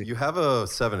 You have a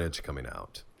 7-inch coming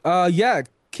out. Yeah, it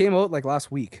came out like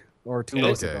last week or 2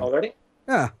 weeks ago. Already?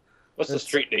 Yeah. What's the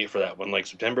straight date for that one? Like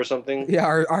September or something?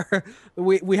 Yeah,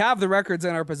 we have the records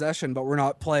in our possession, but we're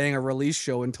not playing a release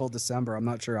show until December. I'm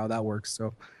not sure how that works.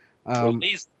 So,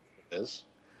 release is.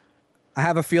 I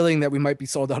have a feeling that we might be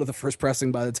sold out of the first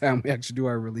pressing by the time we actually do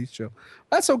our release show.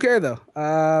 That's okay though.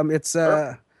 It's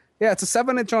a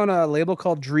 7-inch on a label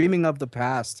called Dreaming of the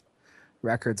Past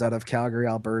Records out of Calgary,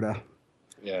 Alberta.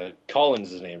 Yeah, Colin's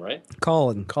his name, right?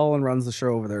 Colin runs the show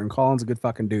over there, and Colin's a good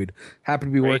fucking dude. Happy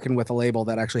to be working with a label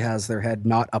that actually has their head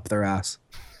not up their ass.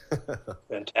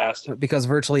 Fantastic. Because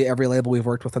virtually every label we've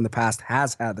worked with in the past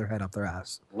has had their head up their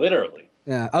ass. Literally.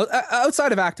 Yeah,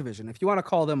 outside of Activision, if you want to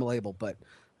call them a label, but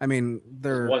I mean,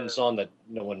 they're one song that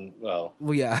no one. Well,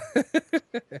 yeah,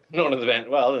 no one in the band.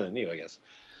 Well, other than you, I guess.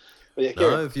 But yeah,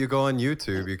 no, if you go on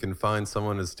YouTube, you can find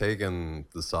someone has taken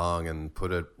the song and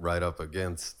put it right up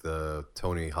against the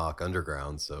Tony Hawk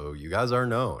Underground, so you guys are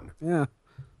known. Yeah.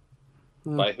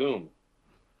 By whom?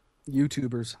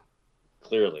 YouTubers.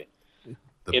 Clearly.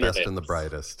 The best and the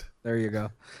brightest. There you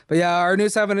go. But yeah, our new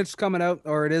 7-inch is coming out,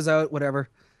 or it is out, whatever.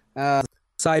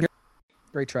 Side,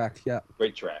 great track, yeah.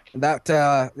 Great track. And that,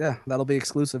 that'll be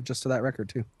exclusive just to that record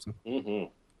too. So.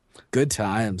 Good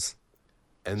times.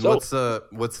 And what's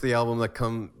the album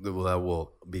that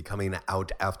will be coming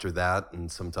out after that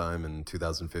and sometime in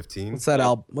 2015? What's that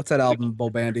album,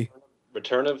 Bo Bandy?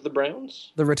 Return of the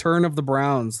Browns? The Return of the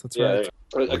Browns. That's right.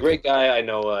 A great guy I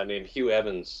know named Hugh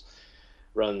Evans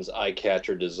runs Eye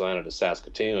Catcher Design out of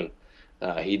Saskatoon.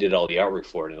 He did all the artwork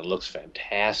for it, and it looks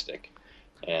fantastic.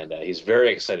 And he's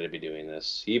very excited to be doing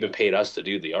this. He even paid us to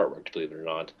do the artwork, believe it or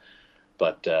not.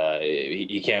 But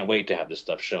he can't wait to have this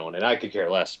stuff shown. And I could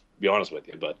care less, to be honest with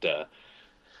you. But,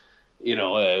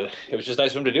 it was just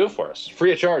nice of him to do it for us.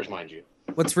 Free of charge, mind you.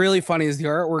 What's really funny is the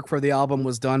artwork for the album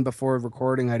was done before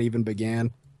recording had even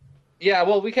began. Yeah,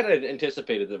 well, we kind of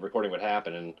anticipated the recording would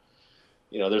happen. And,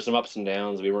 there's some ups and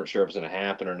downs. We weren't sure if it was going to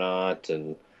happen or not.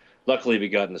 And luckily, we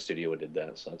got in the studio and did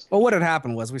that. So that's good. Well, what had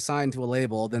happened was we signed to a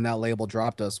label, then that label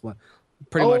dropped us.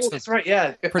 Pretty much. That's right.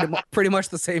 Yeah. pretty much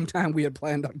the same time we had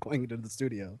planned on going into the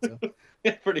studio. So.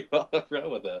 Yeah, pretty well. I forgot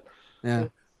about that. Yeah.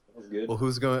 That was good. Well,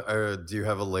 who's going? Do you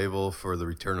have a label for the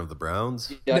return of the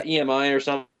Browns? Yeah, EMI or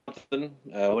something.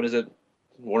 What is it?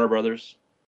 Warner Brothers.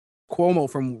 Cuomo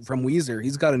from Weezer,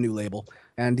 he's got a new label,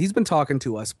 and he's been talking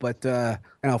to us. But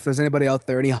if there's anybody out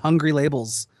there, any hungry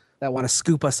labels that want to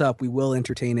scoop us up, we will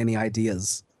entertain any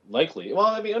ideas. Likely. Well,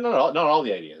 I mean, not all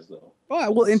the ideas though.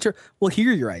 Well, we'll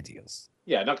hear your ideas.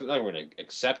 Yeah, not going to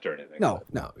accept or anything. No,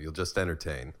 you'll just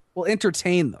entertain. We'll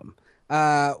entertain them.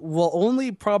 We'll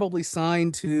only probably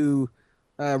sign to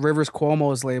Rivers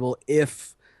Cuomo's label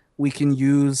if we can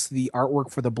use the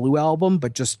artwork for the Blue album,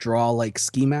 but just draw like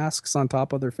ski masks on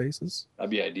top of their faces.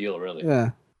 That'd be ideal, really. Yeah.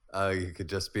 You could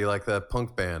just be like that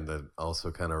punk band that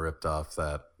also kind of ripped off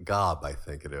that Gob, I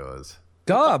think it was.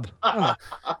 Gob.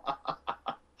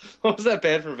 What was that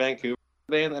band from Vancouver?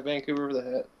 That Vancouver that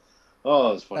had. Oh,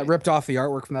 it was funny. That ripped off the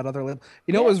artwork from that other label.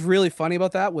 What was really funny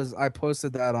about that was I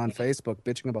posted that on Facebook,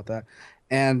 bitching about that,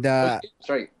 and that's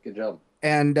right. Good job.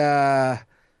 And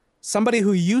somebody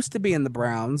who used to be in the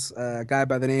Browns, a guy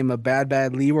by the name of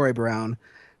Bad Leroy Brown,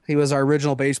 he was our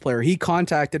original bass player. He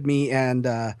contacted me and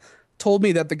told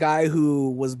me that the guy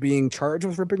who was being charged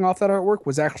with ripping off that artwork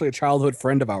was actually a childhood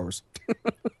friend of ours,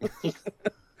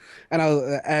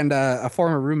 and a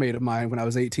former roommate of mine when I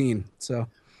was 18. So.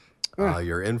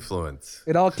 Your influence.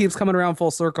 It all keeps coming around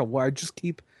full circle. Where I just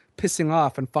keep pissing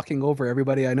off and fucking over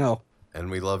everybody I know.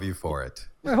 And we love you for it.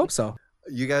 I hope so.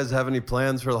 You guys have any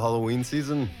plans for the Halloween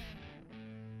season?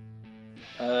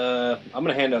 I'm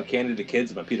gonna hand out candy to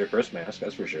kids in my Peter Criss mask.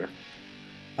 That's for sure.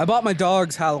 I bought my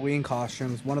dog's Halloween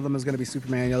costumes. One of them is gonna be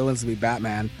Superman. The other one's gonna be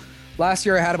Batman. Last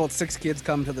year I had about 6 kids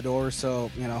come to the door, so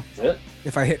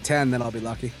if I hit 10, then I'll be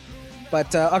lucky.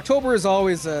 But October is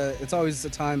always it's always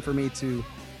a time for me to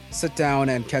sit down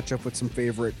and catch up with some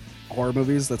favorite horror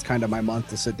movies. That's kind of my month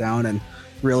to sit down and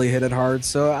really hit it hard.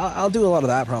 So I'll do a lot of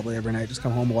that probably every night. Just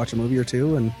come home, watch a movie or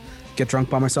two, and get drunk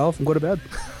by myself and go to bed.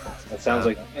 That sounds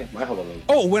like my Halloween.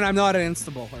 Oh, when I'm not in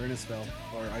Istanbul or Innisfil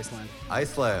or Iceland.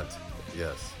 Iceland,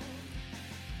 yes.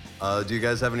 Do you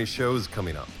guys have any shows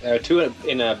coming up? 2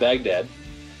 in Baghdad.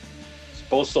 It's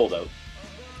both sold out.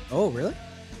 Oh, really?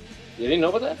 You didn't know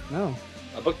about that? No.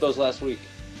 I booked those last week.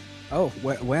 Oh,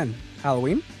 when?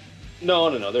 Halloween?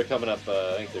 No. They're coming up.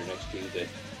 I think they're next Tuesday.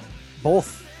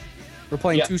 Both. We're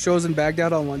playing 2 shows in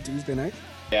Baghdad on one Tuesday night?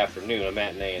 The afternoon, a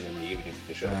matinee, and then the evening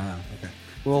show. Okay.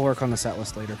 We'll work on the set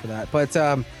list later for that. But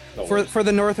No worries. for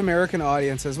the North American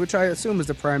audiences, which I assume is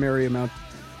the primary amount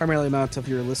of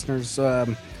your listeners,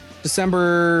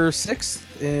 December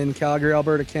 6th in Calgary,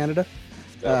 Alberta, Canada,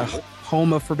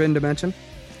 home of Forbidden Dimension,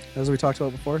 as we talked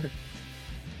about before.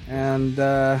 And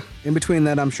in between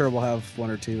that, I'm sure we'll have 1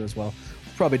 or 2 as well.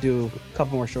 We'll probably do a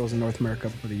couple more shows in North America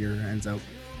before the year ends out.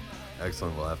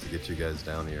 Excellent. We'll have to get you guys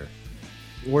down here.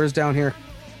 Where's down here?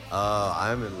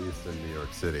 I'm at least in New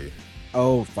York City.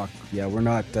 Oh, fuck. Yeah, we're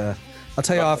not... I'll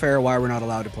tell you off air why we're not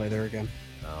allowed to play there again.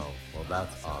 Oh, well,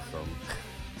 that's awesome.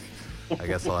 I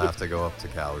guess I'll have to go up to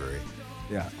Calgary.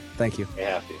 Yeah, thank you. You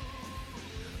have to.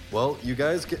 Well, you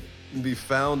guys can be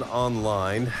found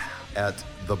online at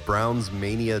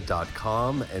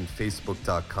thebrownsmania.com and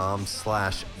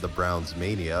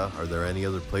facebook.com/thebrownsmania. Are there any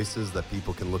other places that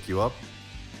people can look you up?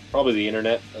 Probably the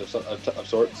internet of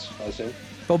sorts, I assume.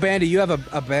 Bo Bandy, you have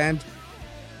a band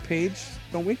page,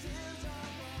 don't we?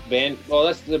 Band. Well,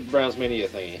 that's the Browns Mania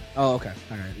thingy. Oh, okay.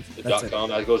 All right. The That's .com.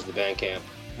 That goes to the Bandcamp.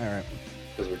 All right.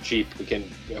 Because we're cheap. We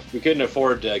couldn't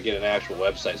afford to get an actual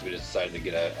website, so we just decided to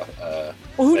get a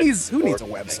Well, who needs a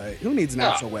website? Who needs an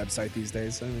actual website these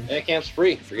days? I mean, Bandcamp's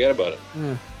free. Forget about it.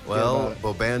 Well,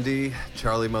 Bo Bandy,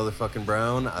 Charlie motherfucking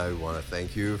Brown, I want to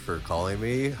thank you for calling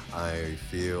me. I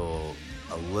feel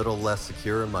a little less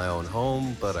secure in my own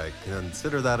home, but I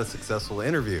consider that a successful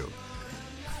interview.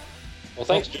 Well,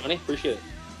 thanks, Johnny. Appreciate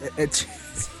it.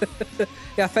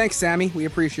 Yeah, thanks, Sammy. We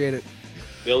appreciate it.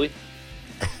 Billy?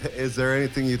 Is there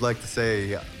anything you'd like to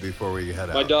say before we head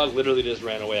out? My dog literally just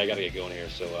ran away. I got to get going here,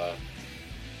 so...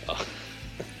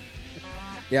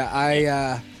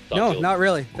 Yeah, Talk No, to you. not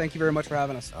really. Thank you very much for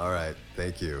having us. All right.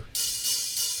 Thank you.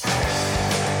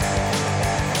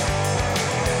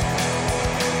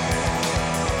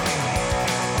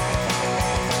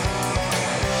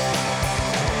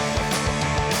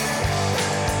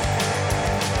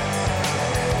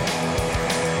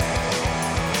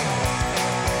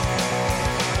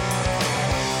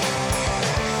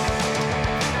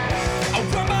 I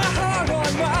wear my heart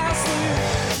on my sleeve.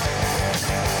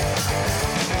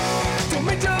 Don't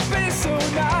mean to be so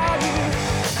naive,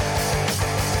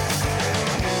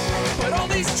 but all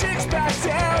these chicks back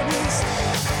down east,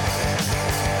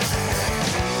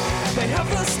 they have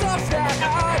the stuff that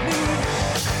I need.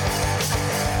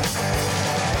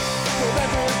 Well,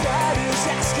 everybody's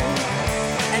asking,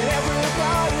 and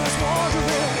everybody's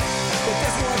wondering, but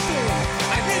there's one thing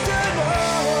I need to know.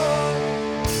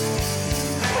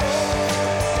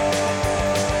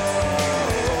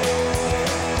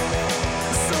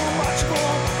 So much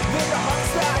more than the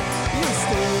hearts that you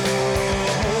stole.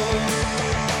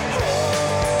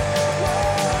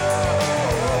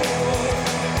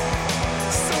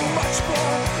 So much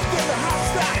more than the hearts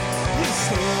that you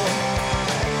stole.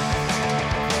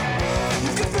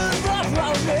 You could feel love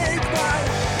I'll make mine.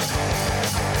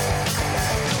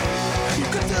 You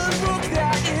could feel the look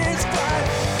that is fine.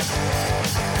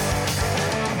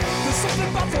 There's something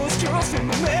about those girls from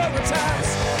the Maritimes.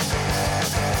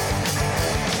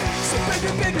 So baby,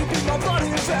 baby, be my bloody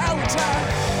Valentine.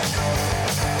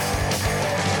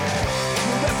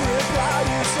 Well,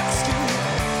 everybody's asking,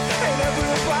 and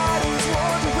everybody's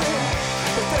wondering,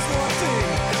 but there's one thing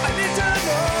I need to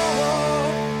know.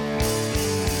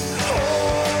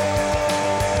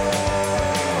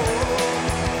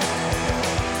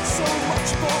 So much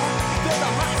more than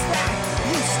the hearts that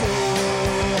you stole.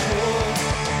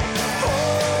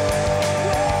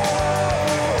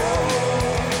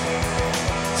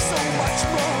 So much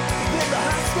more than the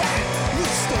hearts that you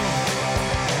stole.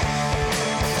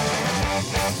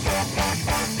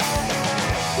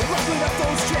 We're rocking up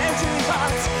those changing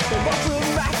hearts, and walking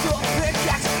back the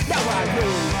pickaxe. Now I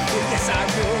know, yes I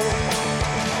know.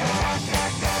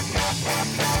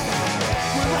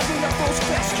 We're rocking up those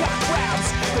best cut crowds,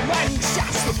 the lightning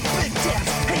shots, the big dance.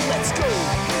 Hey, let's go,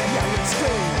 yeah, let's go.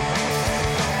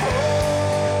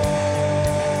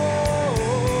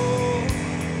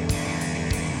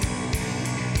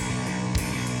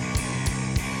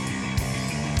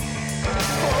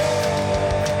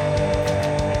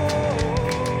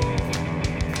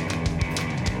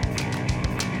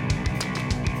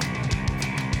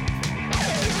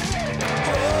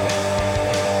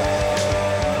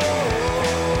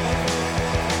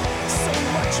 So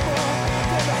much more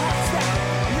than the hearts that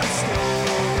you stole.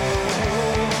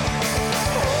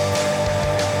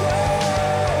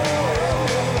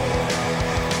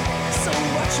 So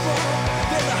much more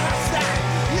than the hearts that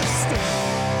you stole.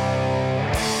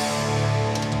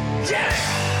 Yeah!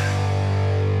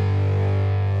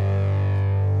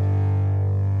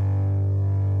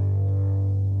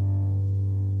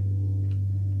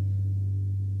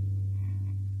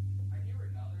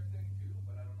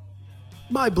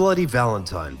 My Bloody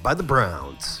Valentine by the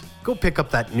Browns. Go pick up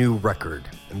that new record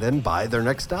and then buy their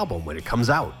next album when it comes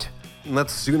out. And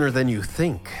that's sooner than you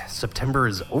think. September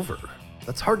is over.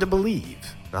 That's hard to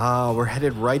believe. We're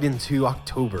headed right into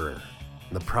October,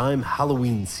 the prime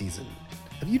Halloween season.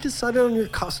 Have you decided on your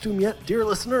costume yet, dear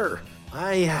listener?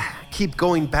 I keep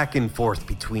going back and forth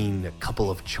between a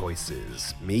couple of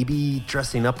choices. Maybe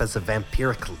dressing up as a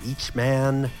vampiric leech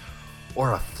man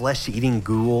or a flesh-eating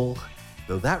ghoul.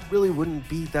 Though that really wouldn't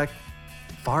be that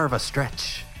far of a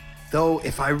stretch. Though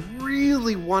if I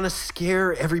really want to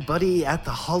scare everybody at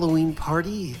the Halloween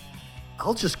party,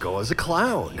 I'll just go as a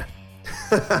clown.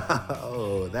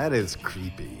 Oh, that is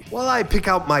creepy. While I pick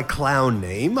out my clown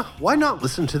name, why not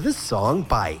listen to this song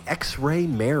by X-Ray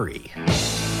Mary?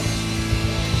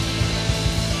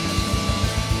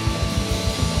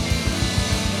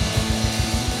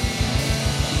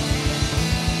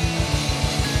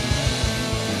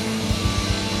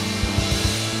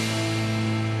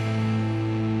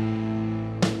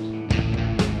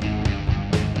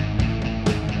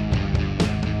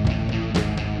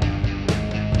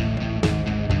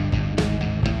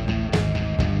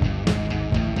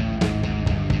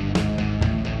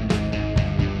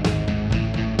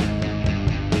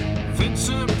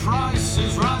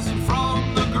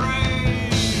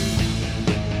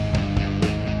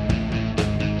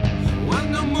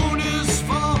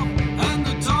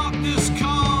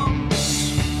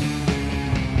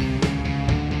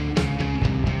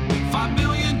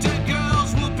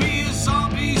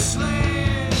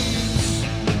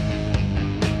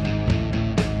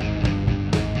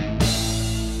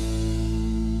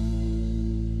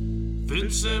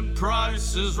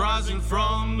 Price is rising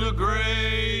from the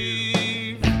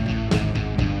grave.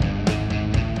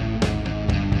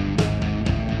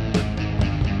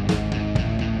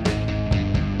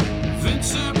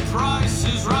 Vincent Price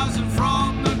is rising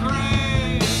from the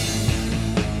grave.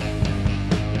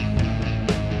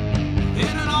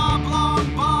 In an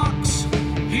oblong box,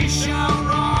 he shall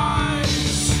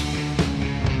rise.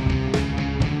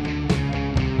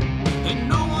 And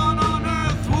no one on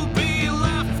earth will be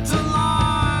left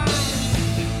alive.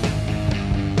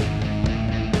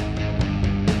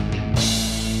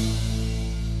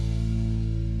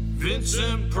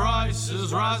 Vincent Price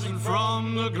is rising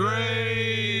from the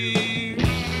grave.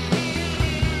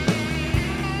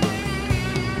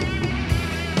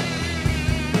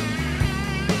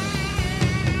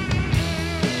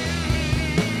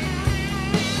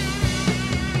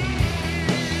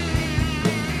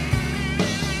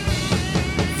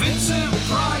 Vincent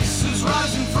Price is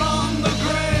rising from the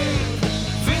grave.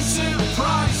 Vincent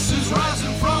Price is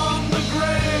rising from the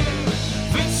grave.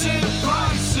 Vincent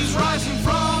Price is rising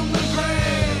from the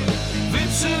grave.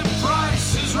 Vincent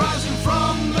Price is rising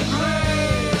from the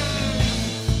grave.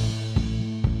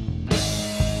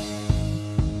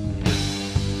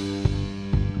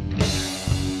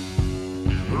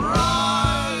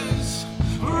 Rise,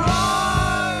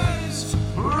 rise,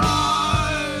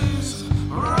 rise,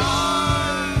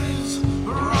 rise,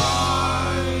 rise.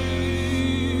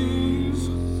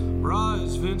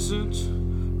 Rise, Vincent,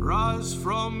 rise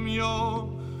from your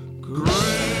grave.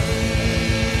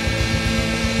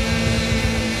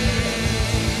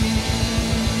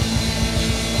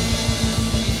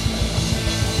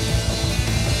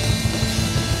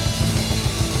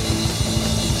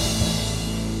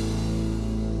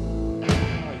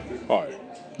 Hi,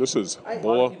 this is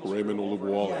Boa Raymond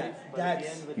Olubuwala,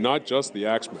 not just the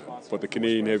Axeman, but the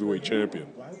Canadian heavyweight champion.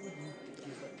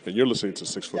 And you're listening to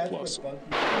 6 Foot Plus.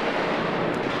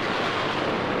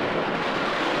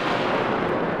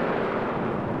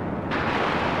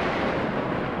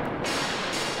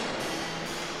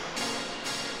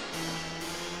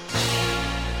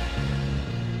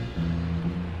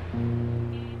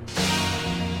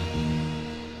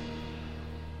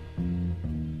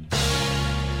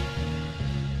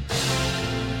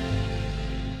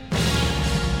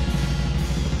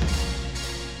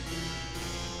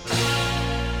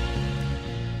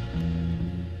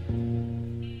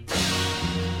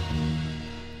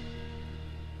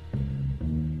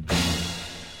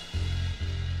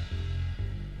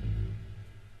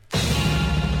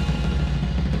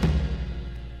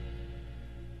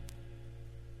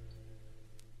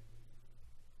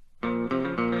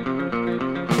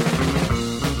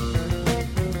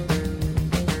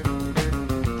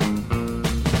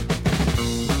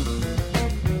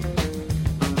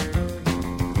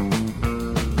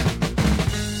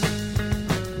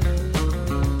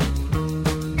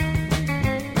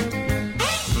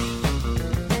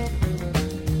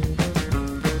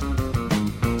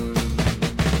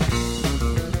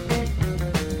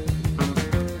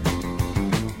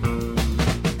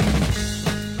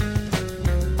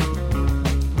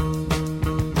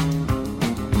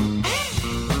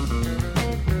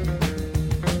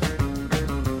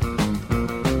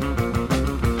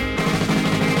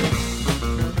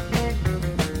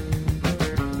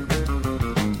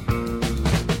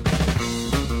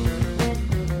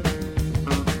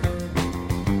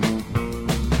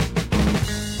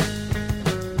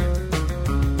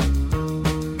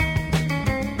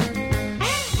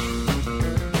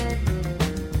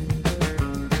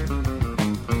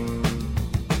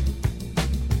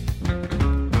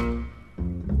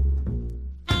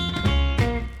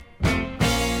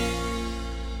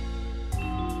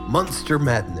 Monster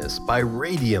Madness by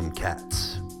Radium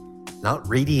Cats. Not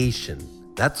radiation.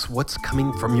 That's what's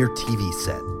coming from your TV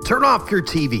set. Turn off your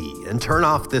TV and turn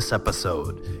off this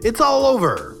episode. It's all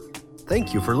over.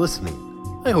 Thank you for listening.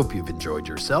 I hope you've enjoyed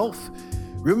yourself.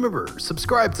 Remember,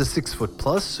 subscribe to 6 Foot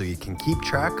Plus so you can keep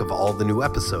track of all the new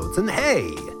episodes. And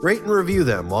hey, rate and review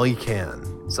them while you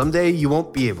can. Someday you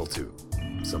won't be able to.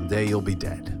 Someday you'll be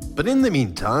dead. But in the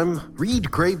meantime, read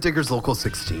Gravediggers Local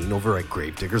 16 over at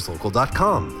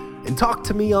gravediggerslocal.com and talk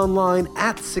to me online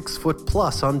at 6 Foot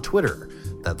Plus on Twitter.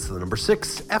 That's the number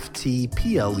 6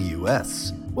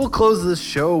 FTPLUS. We'll close this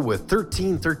show with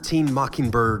 1313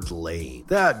 Mockingbird Lane,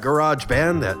 that garage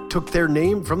band that took their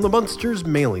name from the Munsters'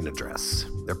 mailing address.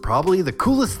 They're probably the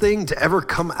coolest thing to ever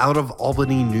come out of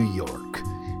Albany, New York.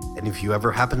 And if you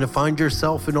ever happen to find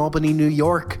yourself in Albany, New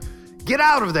York, get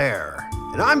out of there!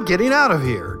 And I'm getting out of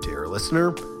here, dear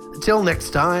listener. Until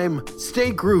next time,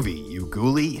 stay groovy, you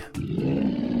ghoulie.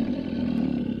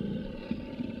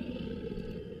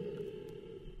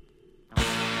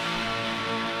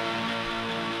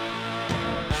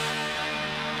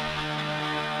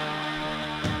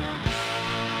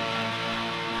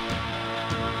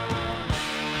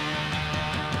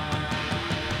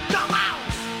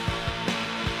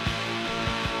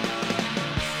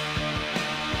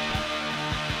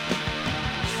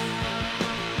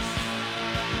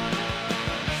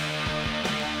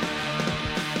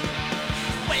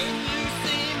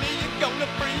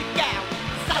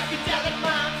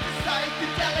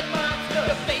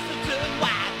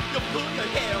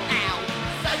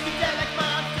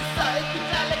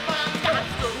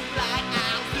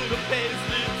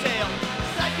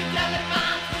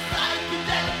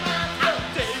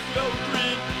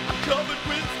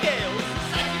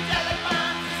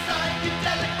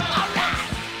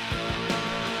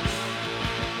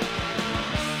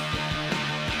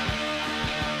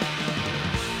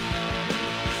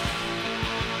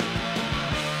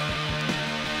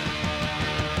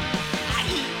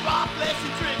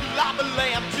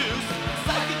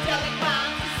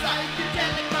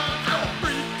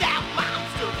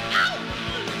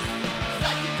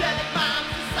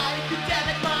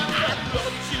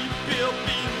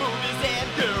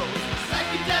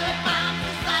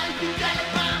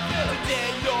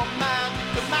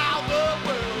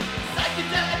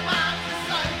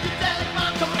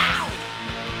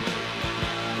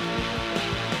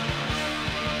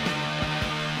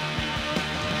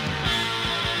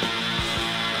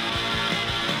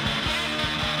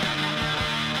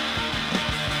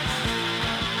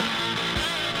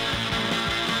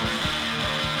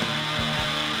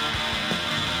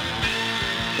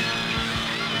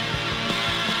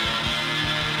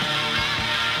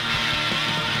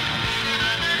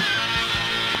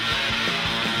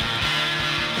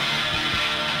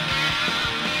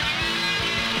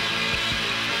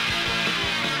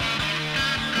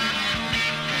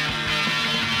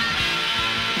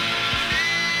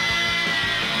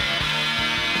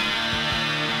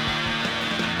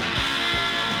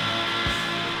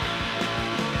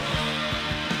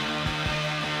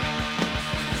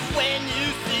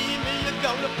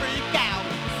 freak out.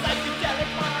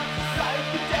 Psychedelic monster,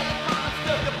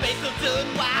 your face will turn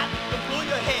white and pull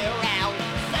your hair out.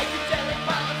 Psychedelic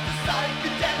monster, strobe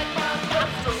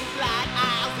light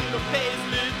eyes and a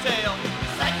paisley tail.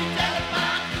 Psychedelic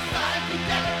monster,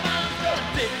 I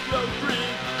take no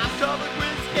drink, I'm covered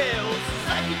with scales.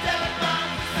 Psychedelic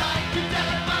monster,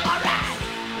 alright.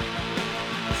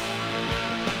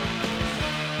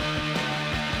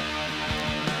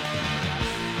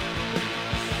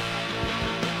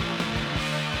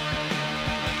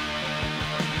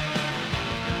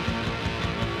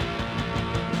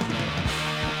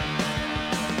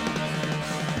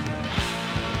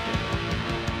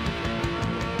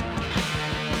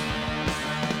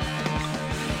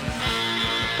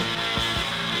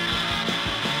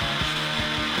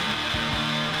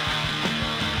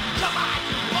 Come on,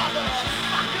 you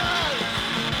motherfuckers!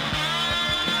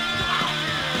 Come on!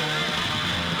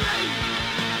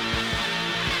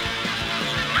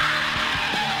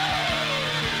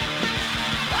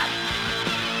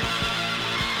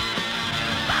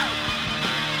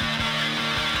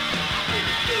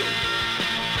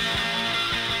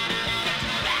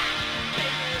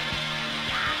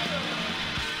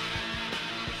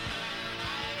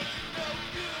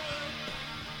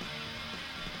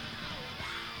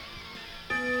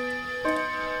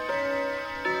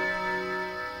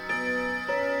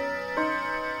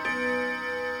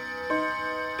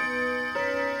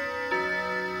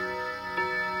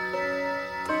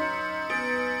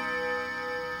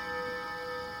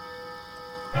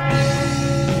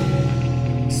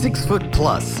 Six Foot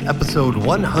Plus, episode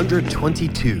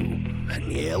 122.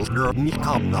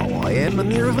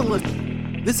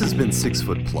 This has been 6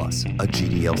 Foot Plus, a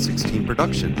GDL16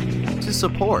 production. To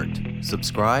support,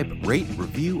 subscribe, rate,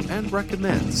 review, and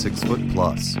recommend 6 Foot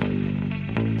Plus.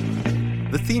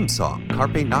 The theme song,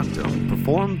 Carpe Noctem,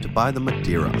 performed by the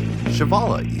Madeira.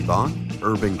 Shivala Ivan,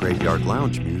 Urban Graveyard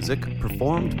Lounge music,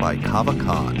 performed by Kava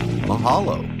Khan.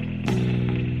 Mahalo.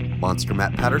 Monster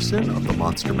Matt Patterson of the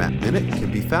Monster Matt Minute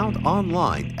can be found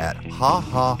online at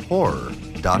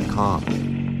hahahorror.com.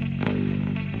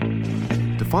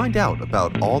 To find out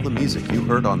about all the music you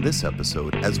heard on this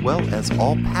episode, as well as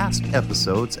all past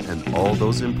episodes and all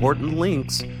those important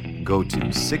links, go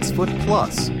to 6 Foot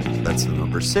Plus, that's the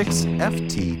number 6,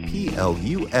 FTPLUS.com.